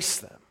face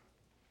them.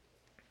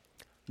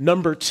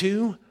 Number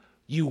two,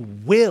 you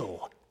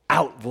will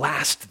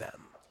outlast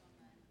them.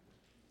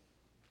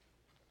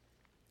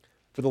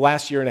 For the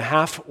last year and a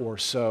half or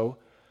so,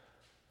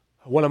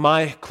 one of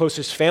my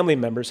closest family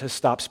members has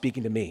stopped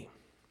speaking to me.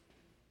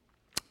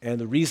 And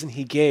the reason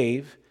he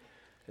gave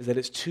is that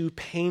it's too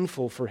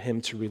painful for him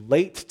to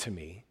relate to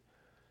me,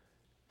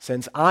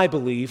 since I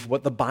believe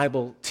what the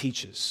Bible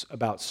teaches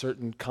about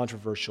certain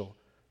controversial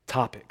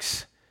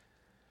topics.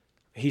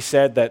 He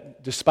said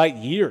that despite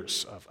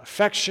years of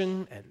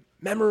affection and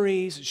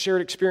memories,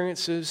 shared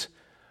experiences,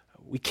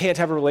 we can't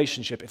have a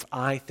relationship if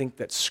I think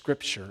that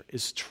Scripture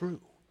is true.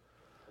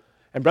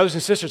 And brothers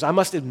and sisters, I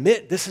must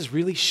admit, this has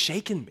really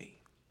shaken me.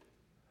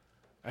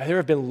 There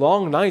have been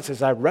long nights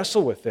as I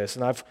wrestle with this,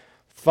 and I've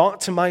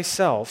thought to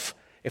myself,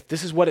 if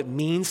this is what it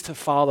means to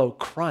follow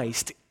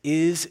Christ,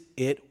 is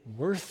it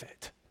worth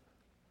it?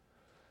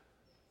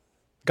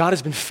 God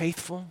has been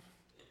faithful.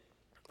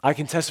 I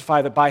can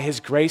testify that by His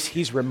grace,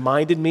 He's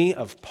reminded me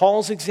of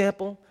Paul's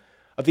example,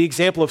 of the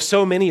example of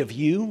so many of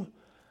you,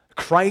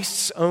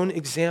 Christ's own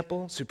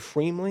example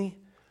supremely.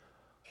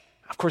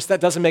 Of course,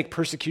 that doesn't make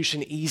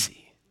persecution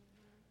easy.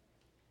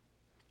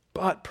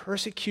 But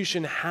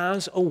persecution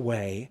has a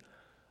way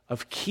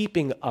of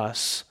keeping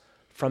us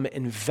from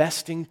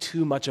investing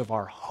too much of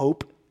our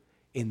hope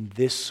in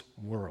this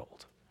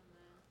world.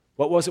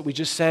 What was it we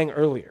just sang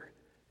earlier?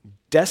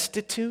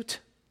 Destitute,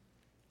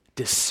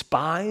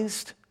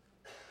 despised,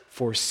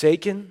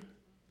 forsaken,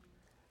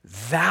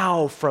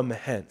 thou from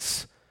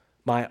hence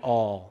my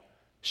all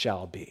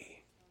shall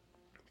be.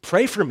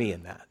 Pray for me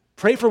in that.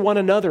 Pray for one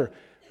another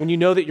when you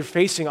know that you're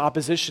facing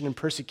opposition and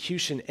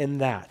persecution in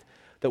that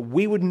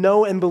we would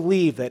know and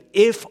believe that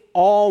if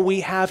all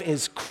we have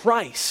is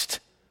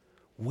Christ,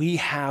 we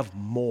have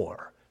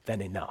more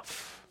than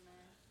enough.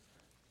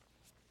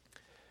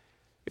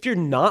 If you're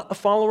not a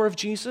follower of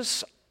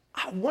Jesus,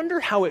 I wonder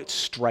how it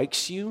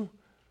strikes you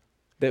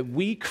that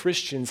we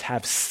Christians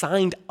have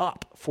signed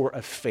up for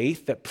a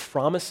faith that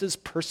promises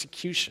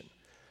persecution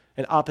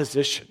and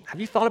opposition. Have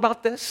you thought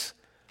about this?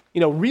 You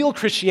know, real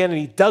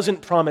Christianity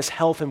doesn't promise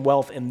health and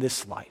wealth in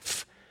this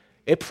life.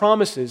 It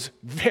promises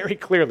very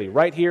clearly,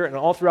 right here and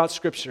all throughout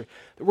Scripture,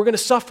 that we're going to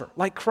suffer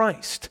like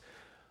Christ.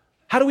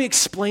 How do we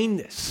explain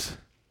this?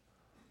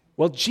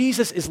 Well,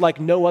 Jesus is like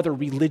no other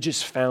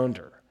religious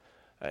founder.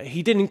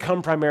 He didn't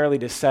come primarily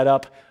to set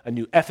up a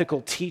new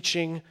ethical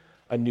teaching,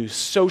 a new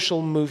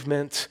social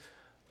movement,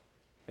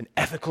 an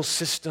ethical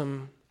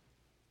system.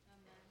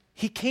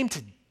 He came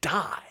to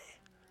die.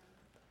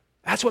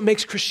 That's what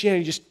makes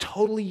Christianity just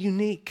totally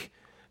unique.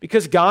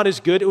 Because God is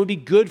good, it would be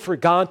good for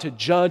God to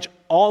judge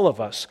all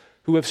of us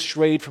who have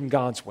strayed from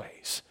God's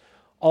ways.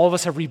 All of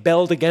us have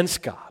rebelled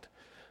against God.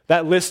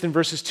 That list in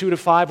verses 2 to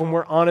 5, when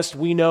we're honest,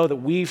 we know that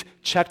we've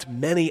checked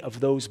many of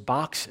those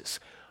boxes.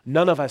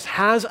 None of us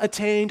has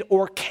attained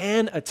or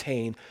can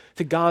attain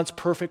to God's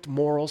perfect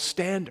moral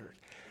standard.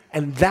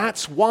 And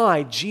that's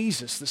why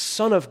Jesus, the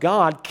Son of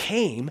God,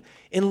 came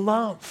in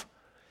love.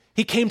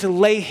 He came to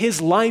lay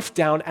His life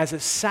down as a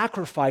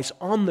sacrifice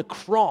on the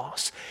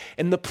cross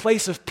in the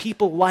place of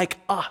people like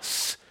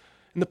us,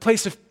 in the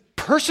place of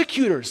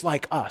persecutors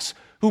like us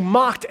who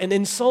mocked and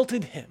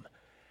insulted Him.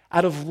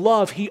 Out of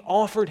love, He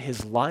offered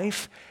His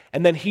life,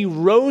 and then He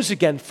rose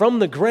again from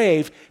the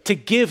grave to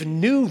give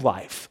new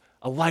life,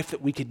 a life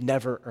that we could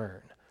never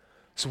earn.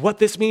 So what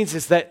this means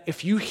is that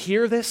if you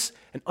hear this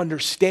and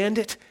understand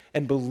it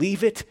and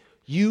believe it,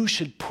 you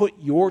should put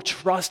your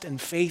trust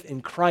and faith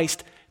in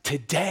Christ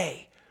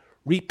today.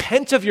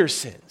 Repent of your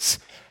sins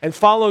and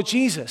follow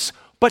Jesus.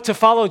 But to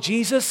follow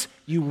Jesus,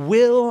 you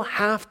will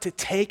have to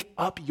take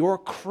up your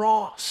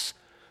cross.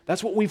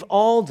 That's what we've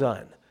all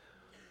done.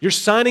 You're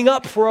signing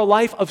up for a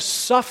life of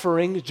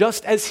suffering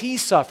just as He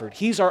suffered.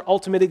 He's our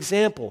ultimate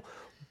example.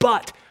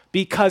 But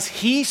because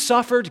He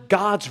suffered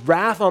God's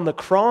wrath on the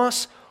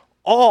cross,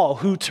 all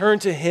who turn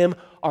to Him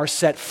are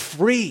set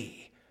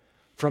free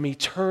from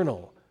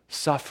eternal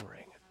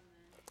suffering.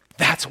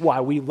 That's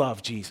why we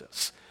love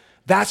Jesus.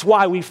 That's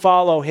why we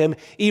follow Him,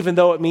 even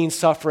though it means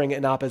suffering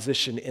and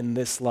opposition in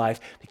this life,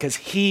 because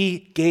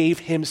He gave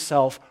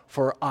Himself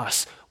for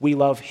us. We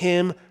love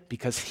Him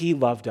because He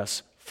loved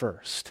us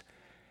first.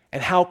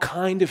 And how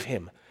kind of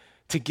Him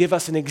to give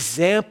us an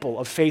example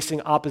of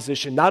facing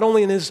opposition, not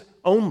only in His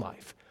own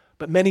life,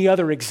 but many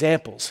other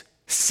examples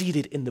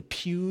seated in the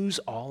pews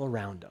all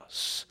around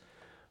us.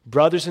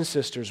 Brothers and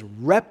sisters,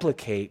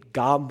 replicate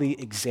godly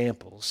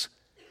examples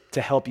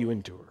to help you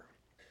endure.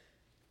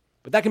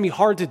 But that can be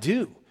hard to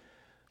do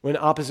when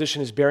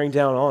opposition is bearing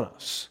down on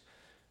us.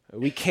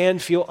 We can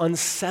feel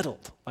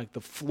unsettled, like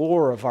the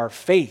floor of our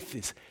faith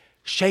is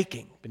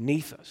shaking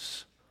beneath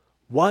us.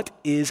 What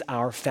is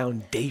our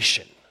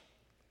foundation?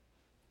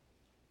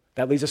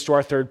 That leads us to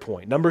our third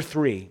point. Number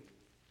 3,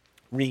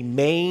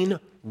 remain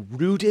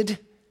rooted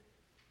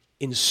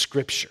in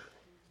Scripture.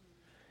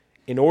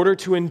 In order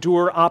to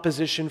endure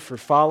opposition for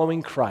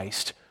following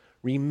Christ,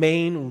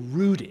 remain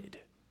rooted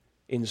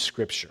in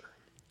Scripture.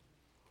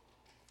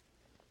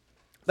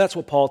 That's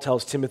what Paul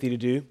tells Timothy to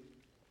do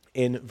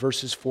in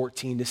verses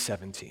 14 to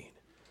 17.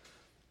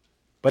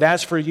 But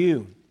as for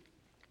you,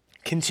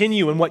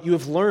 continue in what you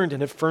have learned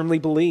and have firmly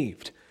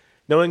believed,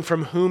 knowing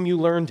from whom you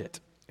learned it,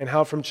 and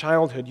how from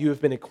childhood you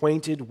have been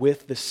acquainted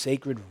with the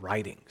sacred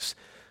writings,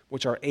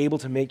 which are able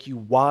to make you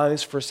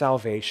wise for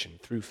salvation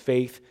through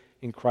faith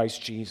in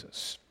Christ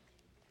Jesus.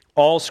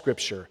 All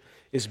Scripture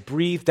is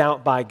breathed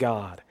out by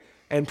God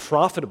and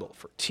profitable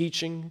for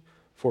teaching,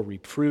 for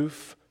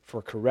reproof,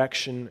 for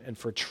correction, and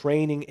for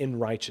training in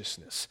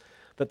righteousness,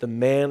 that the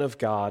man of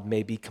God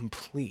may be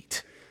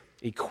complete,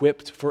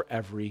 equipped for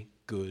every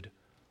good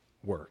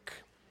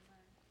work.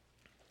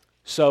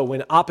 So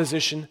when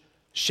opposition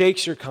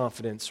shakes your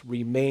confidence,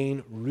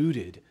 remain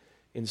rooted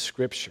in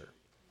Scripture.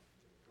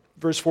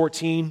 Verse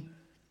 14,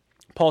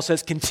 Paul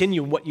says,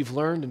 continue in what you've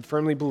learned and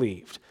firmly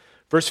believed.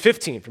 Verse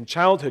 15, from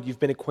childhood you've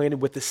been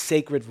acquainted with the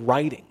sacred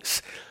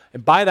writings.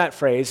 And by that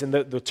phrase, and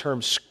the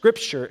term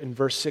Scripture in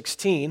verse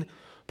 16,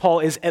 Paul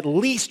is at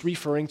least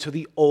referring to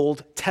the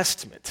Old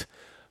Testament,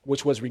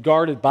 which was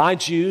regarded by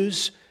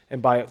Jews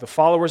and by the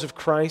followers of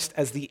Christ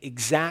as the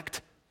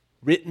exact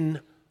written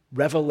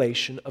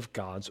revelation of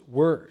God's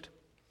Word.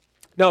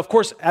 Now, of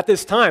course, at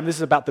this time, this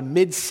is about the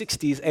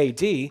mid-60s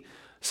AD,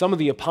 some of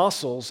the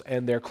apostles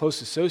and their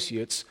close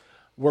associates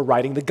were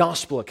writing the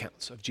gospel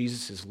accounts of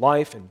Jesus'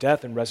 life and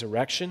death and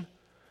resurrection.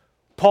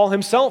 Paul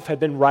himself had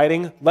been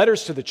writing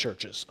letters to the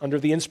churches under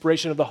the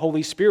inspiration of the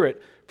Holy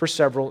Spirit for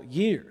several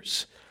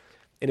years.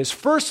 In his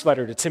first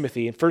letter to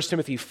Timothy, in 1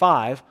 Timothy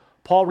 5,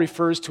 Paul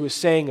refers to a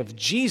saying of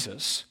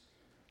Jesus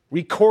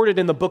recorded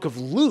in the book of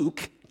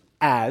Luke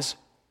as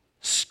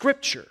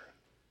Scripture.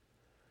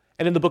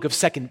 And in the book of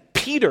 2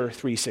 Peter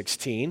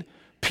 3:16,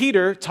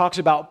 Peter talks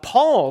about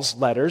Paul's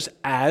letters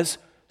as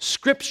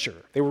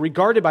Scripture. They were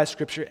regarded by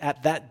Scripture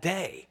at that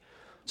day.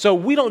 So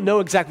we don't know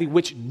exactly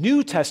which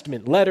New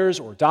Testament letters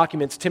or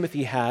documents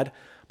Timothy had,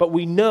 but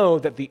we know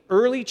that the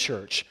early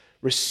church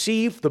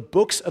received the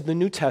books of the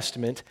New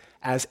Testament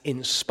as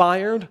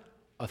inspired,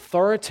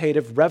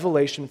 authoritative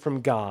revelation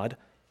from God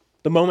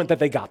the moment that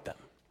they got them.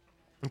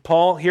 And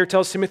Paul here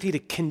tells Timothy to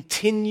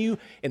continue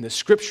in the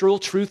scriptural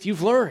truth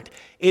you've learned.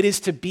 It is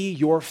to be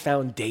your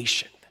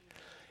foundation.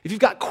 If you've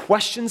got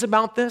questions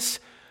about this,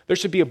 there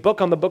should be a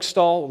book on the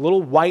bookstall, a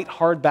little white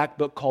hardback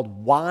book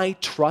called Why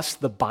Trust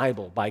the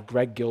Bible by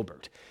Greg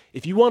Gilbert.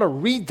 If you want to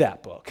read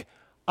that book,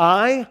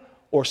 I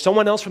or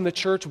someone else from the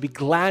church will be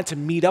glad to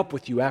meet up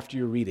with you after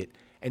you read it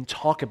and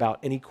talk about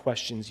any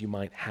questions you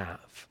might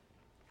have.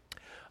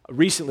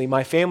 Recently,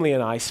 my family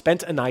and I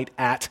spent a night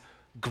at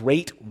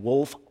Great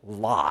Wolf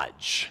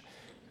Lodge.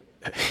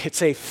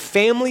 It's a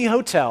family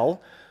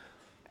hotel,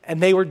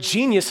 and they were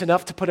genius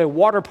enough to put a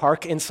water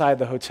park inside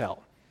the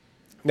hotel.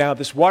 Now,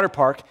 this water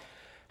park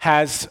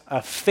has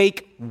a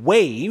fake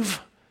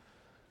wave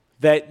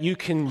that you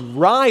can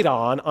ride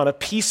on a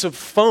piece of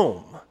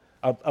foam,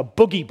 a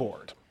boogie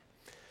board.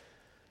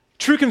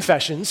 True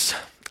confessions,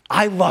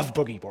 I love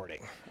boogie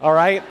boarding, all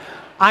right?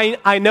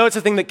 I know it's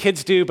a thing that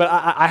kids do, but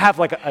I have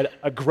like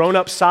a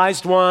grown-up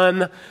sized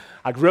one.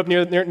 I grew up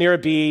near a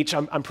beach.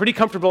 I'm pretty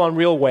comfortable on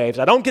real waves.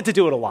 I don't get to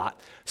do it a lot.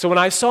 So when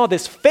I saw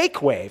this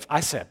fake wave, I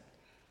said,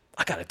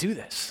 I got to do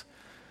this.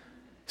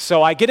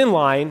 So I get in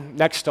line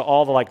next to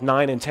all the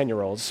 9 and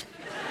 10-year-olds,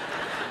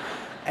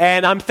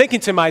 and I'm thinking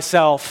to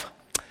myself,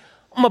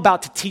 I'm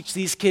about to teach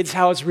these kids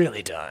how it's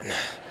really done.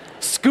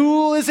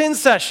 School is in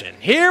session.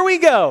 Here we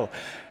go.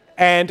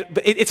 And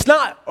it's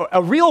not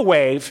a real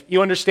wave.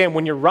 You understand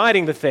when you're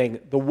riding the thing,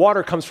 the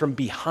water comes from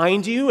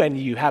behind you, and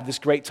you have this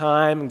great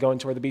time and going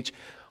toward the beach.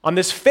 On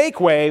this fake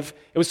wave,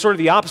 it was sort of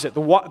the opposite.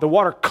 The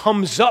water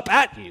comes up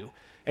at you,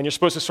 and you're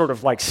supposed to sort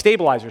of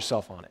stabilize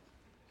yourself on it.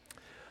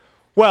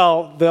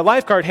 Well, the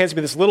lifeguard hands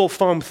me this little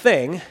foam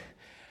thing,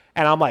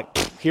 and I'm like,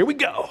 here we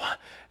go.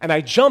 And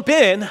I jump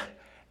in,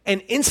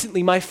 and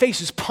instantly my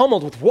face is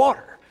pummeled with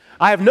water.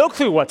 I have no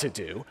clue what to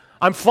do.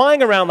 I'm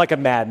flying around like a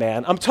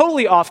madman. I'm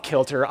totally off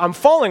kilter. I'm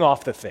falling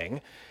off the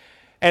thing.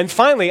 And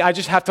finally, I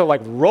just have to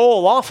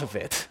roll off of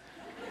it.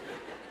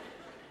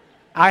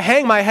 I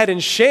hang my head in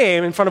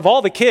shame in front of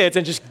all the kids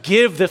and just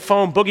give the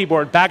foam boogie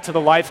board back to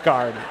the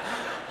lifeguard.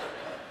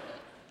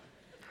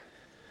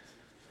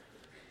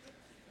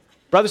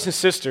 Brothers and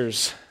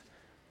sisters,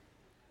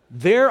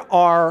 there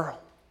are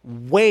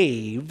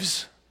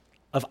waves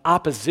of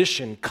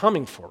opposition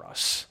coming for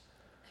us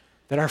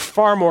that are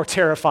far more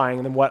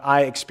terrifying than what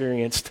I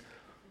experienced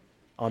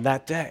on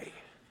that day.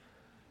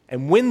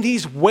 And when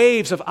these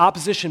waves of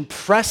opposition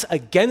press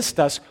against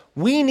us,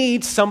 we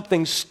need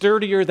something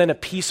sturdier than a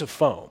piece of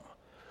foam.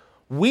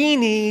 We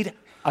need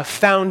a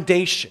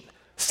foundation,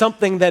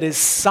 something that is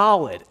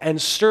solid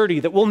and sturdy,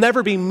 that will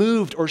never be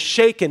moved or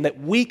shaken, that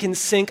we can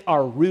sink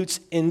our roots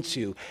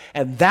into.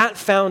 And that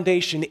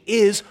foundation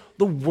is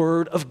the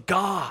Word of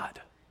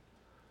God.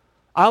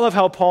 I love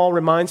how Paul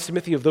reminds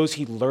Timothy of those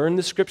he learned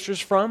the Scriptures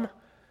from.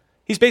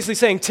 He's basically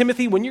saying,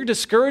 Timothy, when you're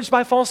discouraged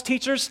by false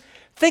teachers,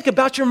 think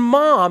about your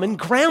mom and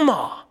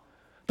grandma.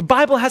 The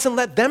Bible hasn't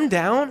let them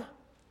down.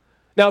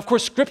 Now, of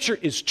course, Scripture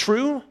is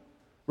true,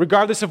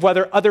 regardless of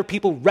whether other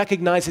people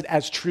recognize it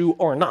as true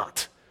or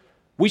not.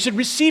 We should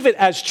receive it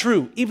as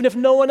true, even if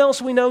no one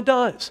else we know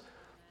does.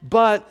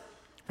 But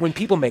when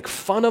people make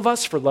fun of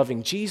us for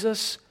loving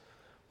Jesus,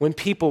 when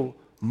people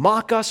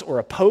mock us or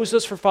oppose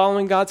us for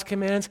following God's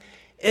commands,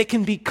 it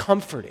can be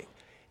comforting.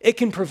 It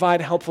can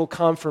provide helpful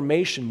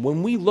confirmation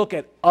when we look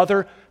at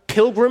other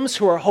pilgrims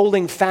who are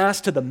holding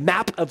fast to the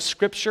map of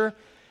Scripture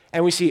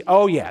and we see,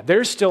 oh yeah,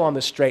 they're still on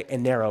the straight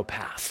and narrow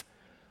path.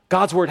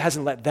 God's Word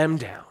hasn't let them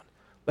down.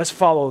 Let's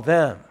follow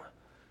them.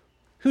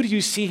 Who do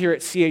you see here at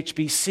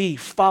CHBC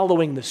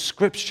following the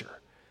Scripture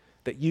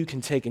that you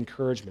can take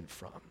encouragement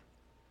from?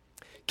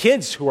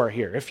 Kids who are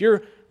here, if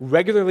you're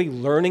regularly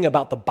learning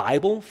about the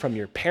Bible from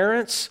your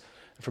parents,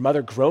 from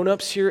other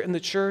grown-ups here in the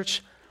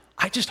church,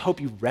 I just hope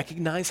you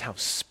recognize how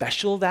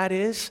special that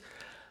is.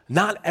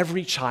 Not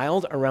every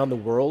child around the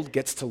world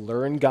gets to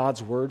learn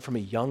God's Word from a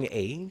young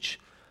age.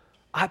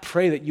 I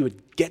pray that you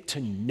would get to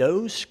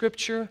know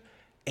Scripture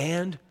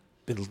and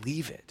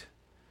believe it.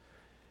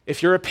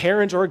 If you're a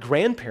parent or a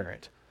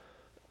grandparent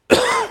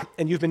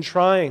and you've been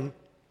trying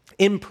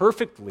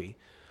imperfectly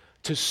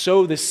to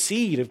sow the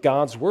seed of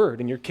God's Word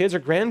in your kids or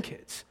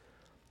grandkids,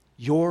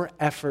 your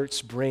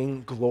efforts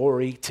bring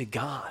glory to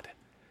God.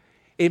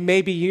 It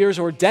may be years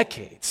or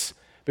decades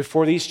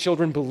before these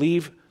children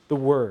believe the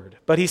Word.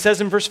 But he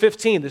says in verse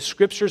 15, the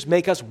Scriptures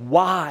make us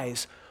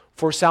wise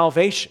for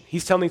salvation.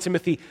 He's telling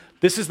Timothy,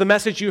 this is the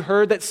message you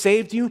heard that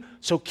saved you,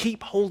 so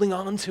keep holding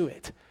on to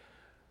it.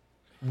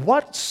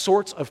 What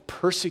sorts of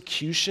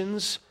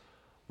persecutions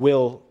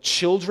will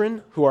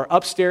children who are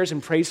upstairs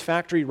in Praise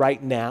Factory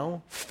right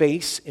now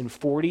face in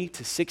 40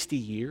 to 60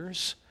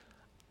 years?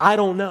 I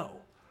don't know.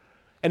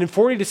 And in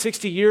 40 to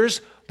 60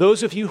 years,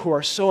 those of you who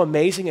are so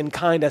amazing and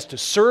kind as to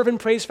serve in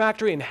Praise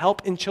Factory and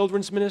help in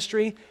children's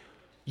ministry,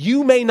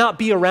 you may not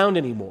be around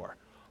anymore,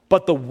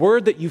 but the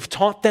Word that you've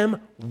taught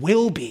them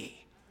will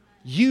be.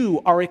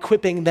 You are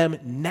equipping them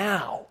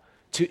now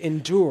to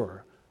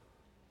endure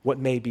what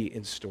may be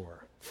in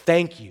store.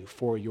 Thank you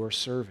for your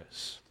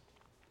service.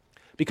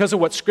 Because of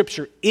what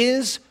Scripture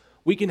is,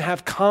 we can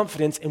have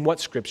confidence in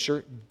what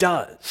Scripture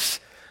does.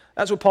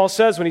 That's what Paul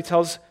says when he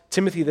tells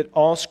Timothy that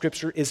all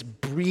Scripture is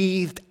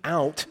breathed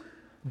out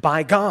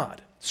by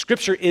God.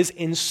 Scripture is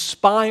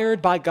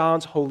inspired by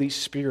God's Holy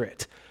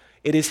Spirit.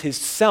 It is His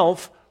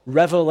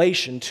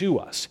self-revelation to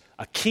us.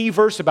 A key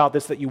verse about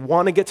this that you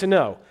want to get to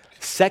know,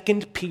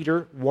 2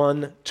 Peter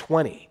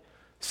 1:20.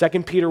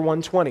 2 Peter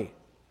 1:20.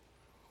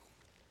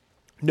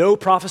 No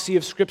prophecy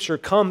of Scripture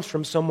comes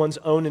from someone's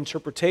own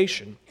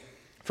interpretation,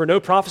 for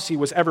no prophecy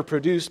was ever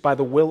produced by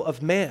the will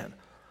of man,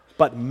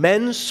 but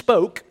men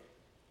spoke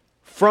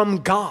from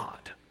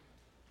God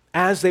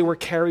as they were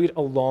carried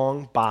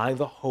along by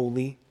the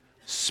Holy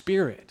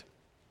Spirit.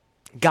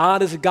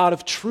 God is a God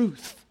of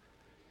truth.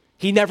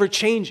 He never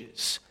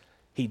changes.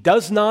 He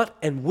does not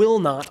and will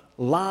not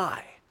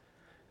lie.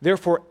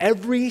 Therefore,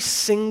 every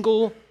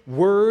single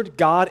word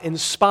God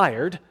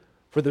inspired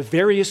for the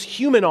various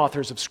human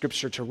authors of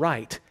Scripture to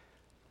write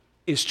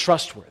is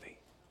trustworthy,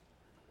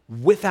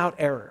 without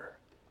error.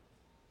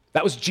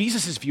 That was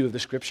Jesus' view of the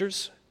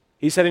Scriptures.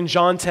 He said in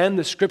John 10,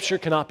 the Scripture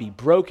cannot be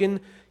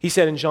broken. He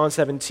said in John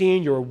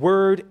 17, your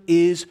word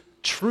is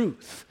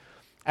truth.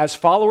 As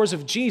followers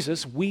of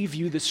Jesus, we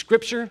view the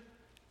Scripture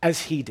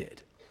as He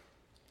did.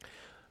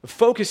 The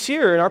focus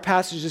here in our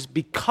passage is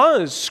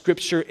because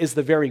Scripture is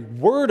the very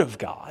Word of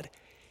God,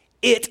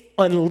 it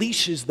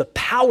unleashes the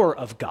power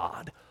of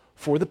God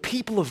for the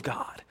people of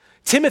God.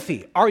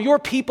 Timothy, are your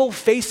people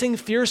facing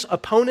fierce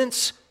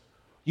opponents?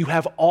 You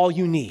have all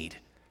you need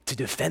to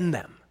defend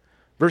them.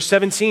 Verse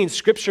 17,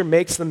 Scripture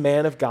makes the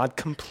man of God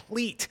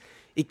complete,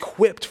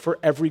 equipped for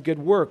every good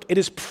work. It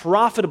is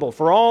profitable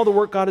for all the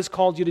work God has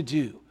called you to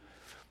do.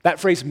 That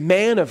phrase,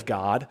 man of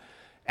God,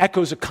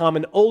 echoes a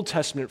common Old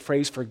Testament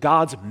phrase for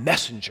God's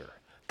messenger,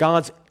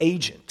 God's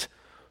agent.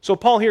 So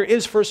Paul here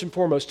is first and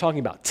foremost talking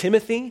about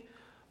Timothy.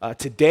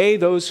 Today,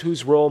 those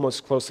whose role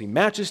most closely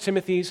matches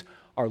Timothy's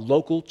are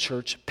local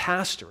church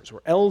pastors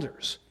or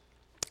elders.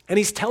 And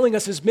he's telling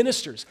us as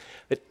ministers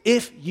that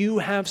if you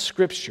have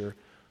Scripture,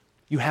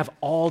 you have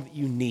all that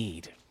you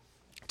need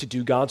to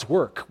do God's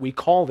work. We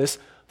call this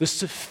the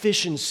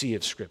sufficiency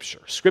of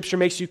Scripture. Scripture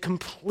makes you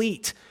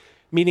complete,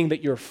 meaning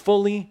that you're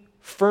fully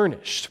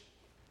furnished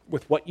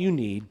with what you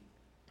need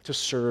to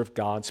serve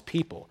God's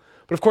people.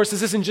 But of course,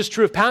 this isn't just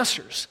true of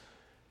pastors.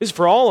 This is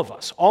for all of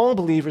us. All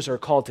believers are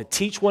called to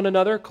teach one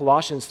another.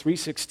 Colossians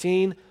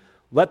 3:16,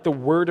 let the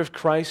word of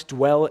Christ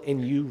dwell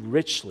in you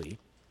richly,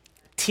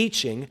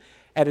 teaching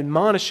and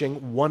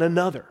admonishing one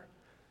another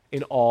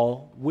in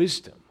all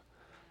wisdom.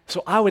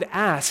 So I would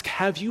ask,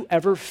 have you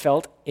ever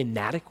felt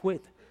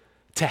inadequate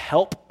to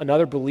help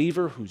another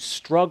believer who's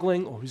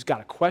struggling or who's got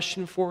a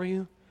question for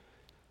you?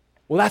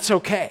 Well, that's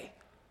okay,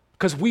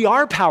 because we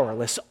are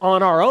powerless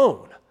on our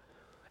own.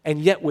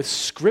 And yet with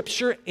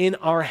Scripture in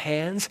our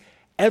hands,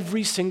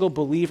 every single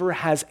believer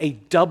has a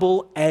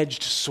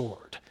double-edged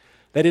sword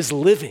that is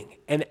living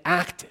and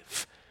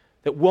active,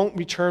 that won't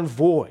return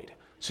void.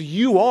 So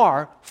you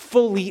are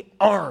fully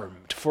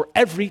armed for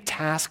every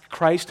task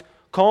Christ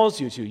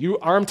calls you to.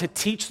 You're armed to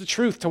teach the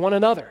truth to one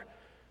another.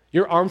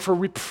 You're armed for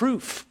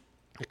reproof,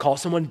 to call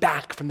someone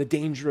back from the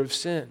danger of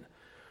sin.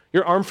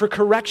 You're armed for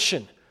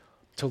correction,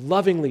 to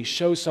lovingly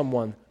show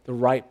someone the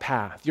right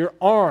path. You're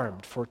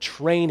armed for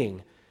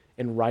training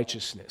in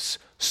righteousness.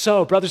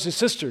 So, brothers and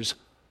sisters,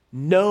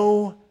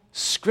 know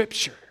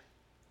Scripture.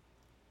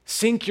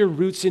 Sink your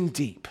roots in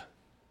deep.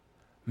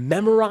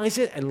 Memorize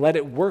it and let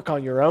it work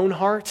on your own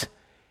heart,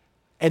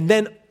 and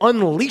then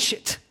unleash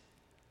it.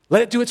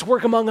 Let it do its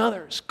work among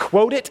others.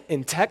 Quote it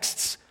in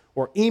texts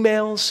or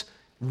emails.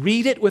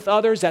 Read it with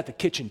others at the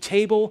kitchen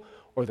table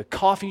or the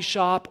coffee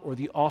shop or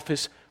the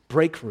office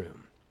break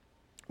room.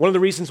 One of the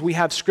reasons we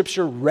have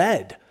Scripture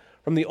read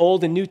from the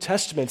Old and New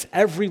Testaments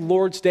every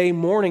Lord's Day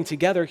morning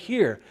together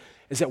here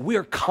is that we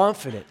are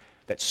confident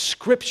that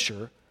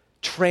Scripture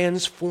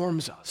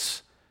transforms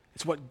us.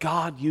 It's what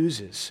God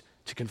uses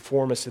to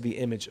conform us to the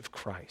image of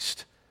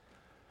Christ.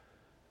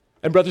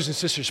 And brothers and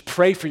sisters,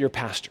 pray for your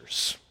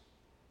pastors.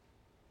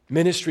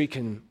 Ministry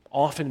can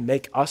often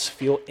make us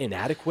feel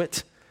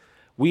inadequate.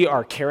 We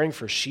are caring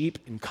for sheep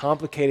in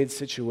complicated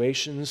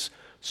situations,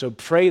 so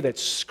pray that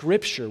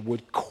Scripture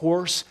would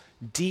course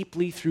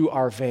deeply through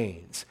our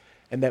veins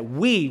and that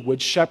we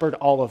would shepherd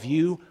all of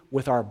you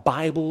with our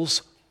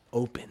Bibles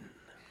open.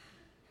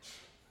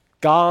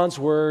 God's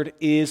Word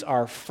is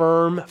our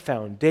firm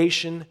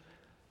foundation.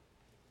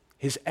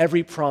 His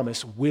every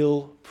promise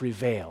will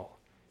prevail,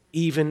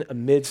 even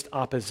amidst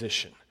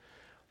opposition.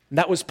 And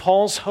that was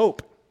Paul's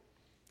hope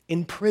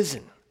in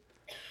prison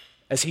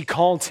as he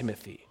called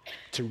Timothy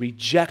to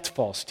reject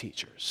false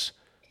teachers,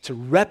 to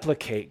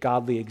replicate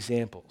godly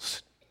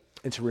examples,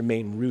 and to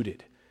remain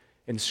rooted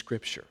in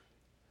Scripture.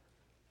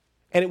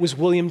 And it was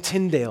William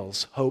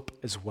Tyndale's hope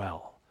as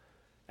well,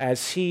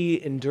 as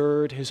he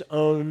endured his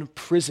own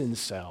prison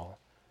cell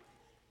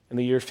in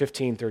the year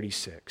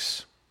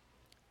 1536.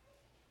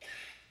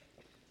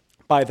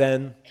 By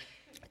then,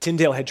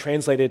 Tyndale had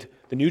translated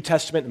the New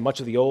Testament and much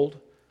of the Old,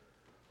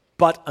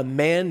 but a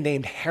man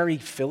named Harry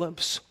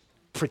Phillips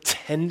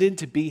pretended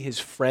to be his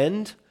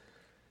friend.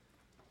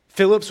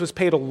 Phillips was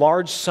paid a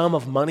large sum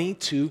of money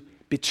to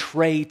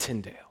betray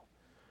Tyndale,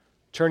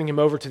 turning him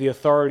over to the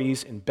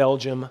authorities in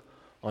Belgium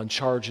on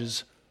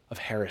charges of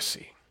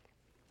heresy.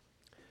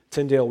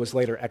 Tyndale was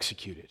later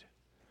executed.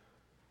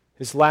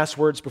 His last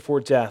words before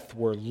death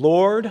were,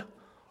 "Lord,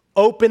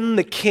 open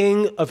the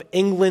King of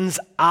England's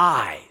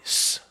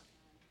eyes."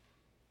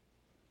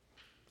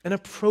 An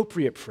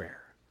appropriate prayer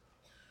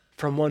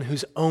from one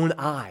whose own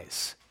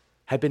eyes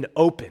had been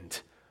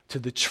opened to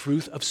the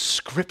truth of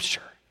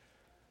Scripture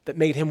that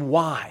made him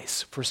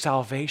wise for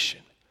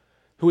salvation,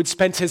 who had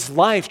spent his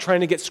life trying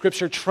to get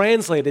Scripture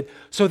translated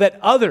so that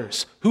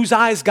others whose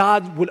eyes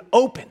God would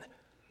open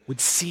would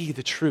see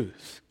the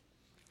truth.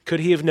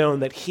 Could he have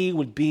known that he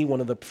would be one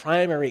of the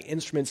primary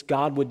instruments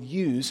God would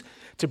use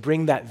to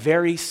bring that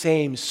very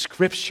same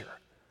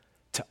Scripture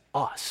to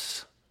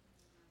us?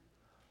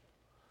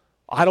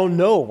 I don't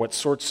know what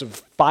sorts of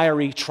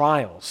fiery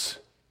trials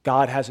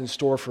God has in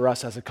store for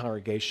us as a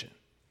congregation.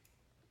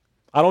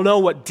 I don't know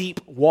what deep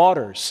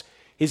waters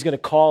He's going to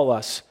call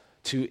us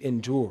to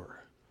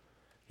endure.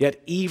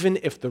 Yet even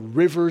if the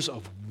rivers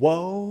of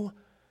woe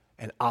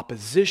and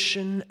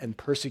opposition and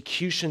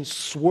persecution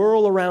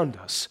swirl around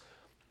us,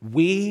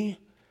 we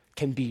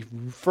can be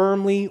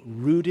firmly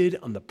rooted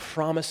on the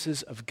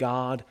promises of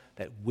God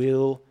that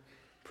will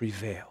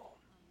prevail.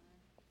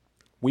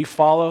 We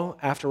follow,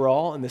 after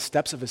all, in the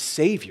steps of a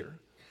Savior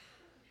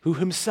who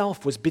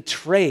himself was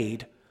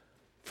betrayed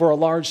for a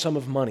large sum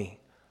of money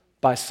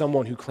by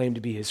someone who claimed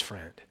to be his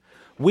friend.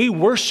 We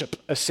worship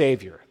a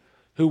Savior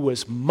who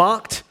was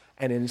mocked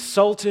and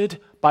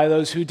insulted by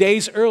those who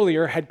days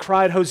earlier had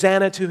cried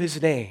Hosanna to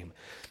his name.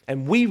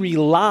 And we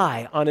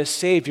rely on a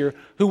Savior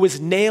who was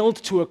nailed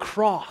to a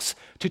cross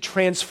to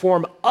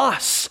transform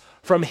us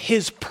from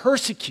his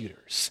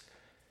persecutors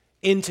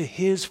into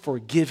his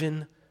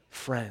forgiven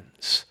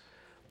friends.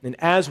 And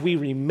as we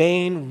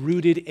remain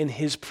rooted in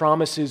his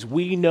promises,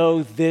 we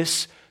know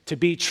this to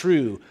be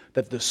true,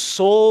 that the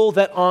soul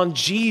that on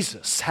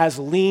Jesus has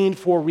leaned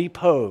for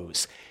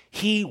repose,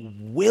 he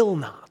will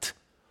not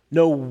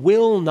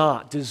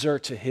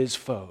desert to his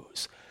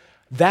foes.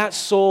 That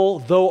soul,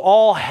 though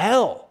all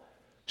hell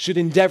should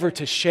endeavor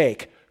to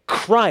shake,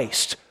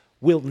 Christ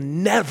will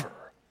never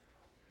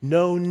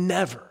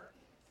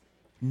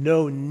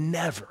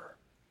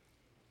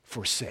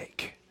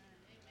forsake.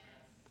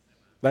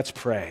 Let's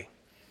pray.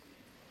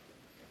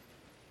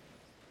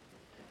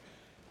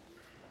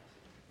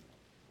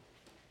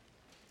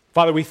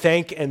 Father, we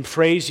thank and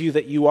praise you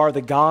that you are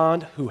the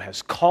God who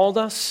has called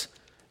us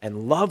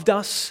and loved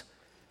us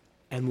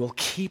and will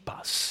keep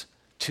us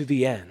to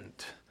the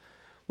end.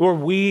 Lord,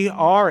 we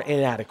are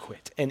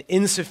inadequate and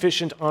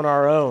insufficient on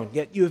our own,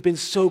 yet you have been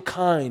so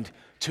kind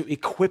to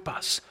equip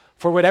us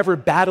for whatever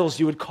battles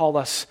you would call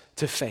us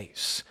to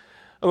face.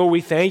 Lord,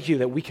 we thank you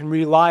that we can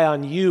rely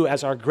on you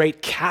as our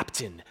great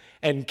captain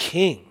and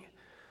king.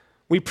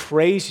 We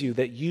praise you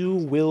that you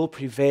will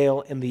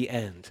prevail in the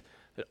end,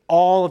 that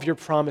all of your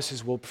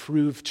promises will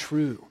prove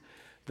true,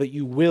 that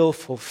you will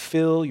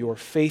fulfill your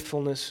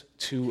faithfulness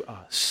to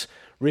us.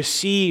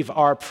 Receive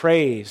our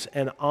praise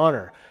and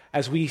honor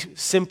as we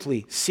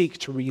simply seek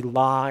to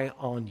rely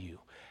on you.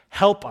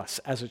 Help us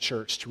as a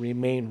church to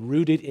remain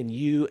rooted in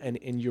you and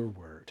in your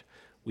word.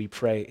 We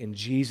pray in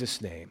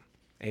Jesus' name,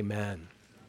 amen.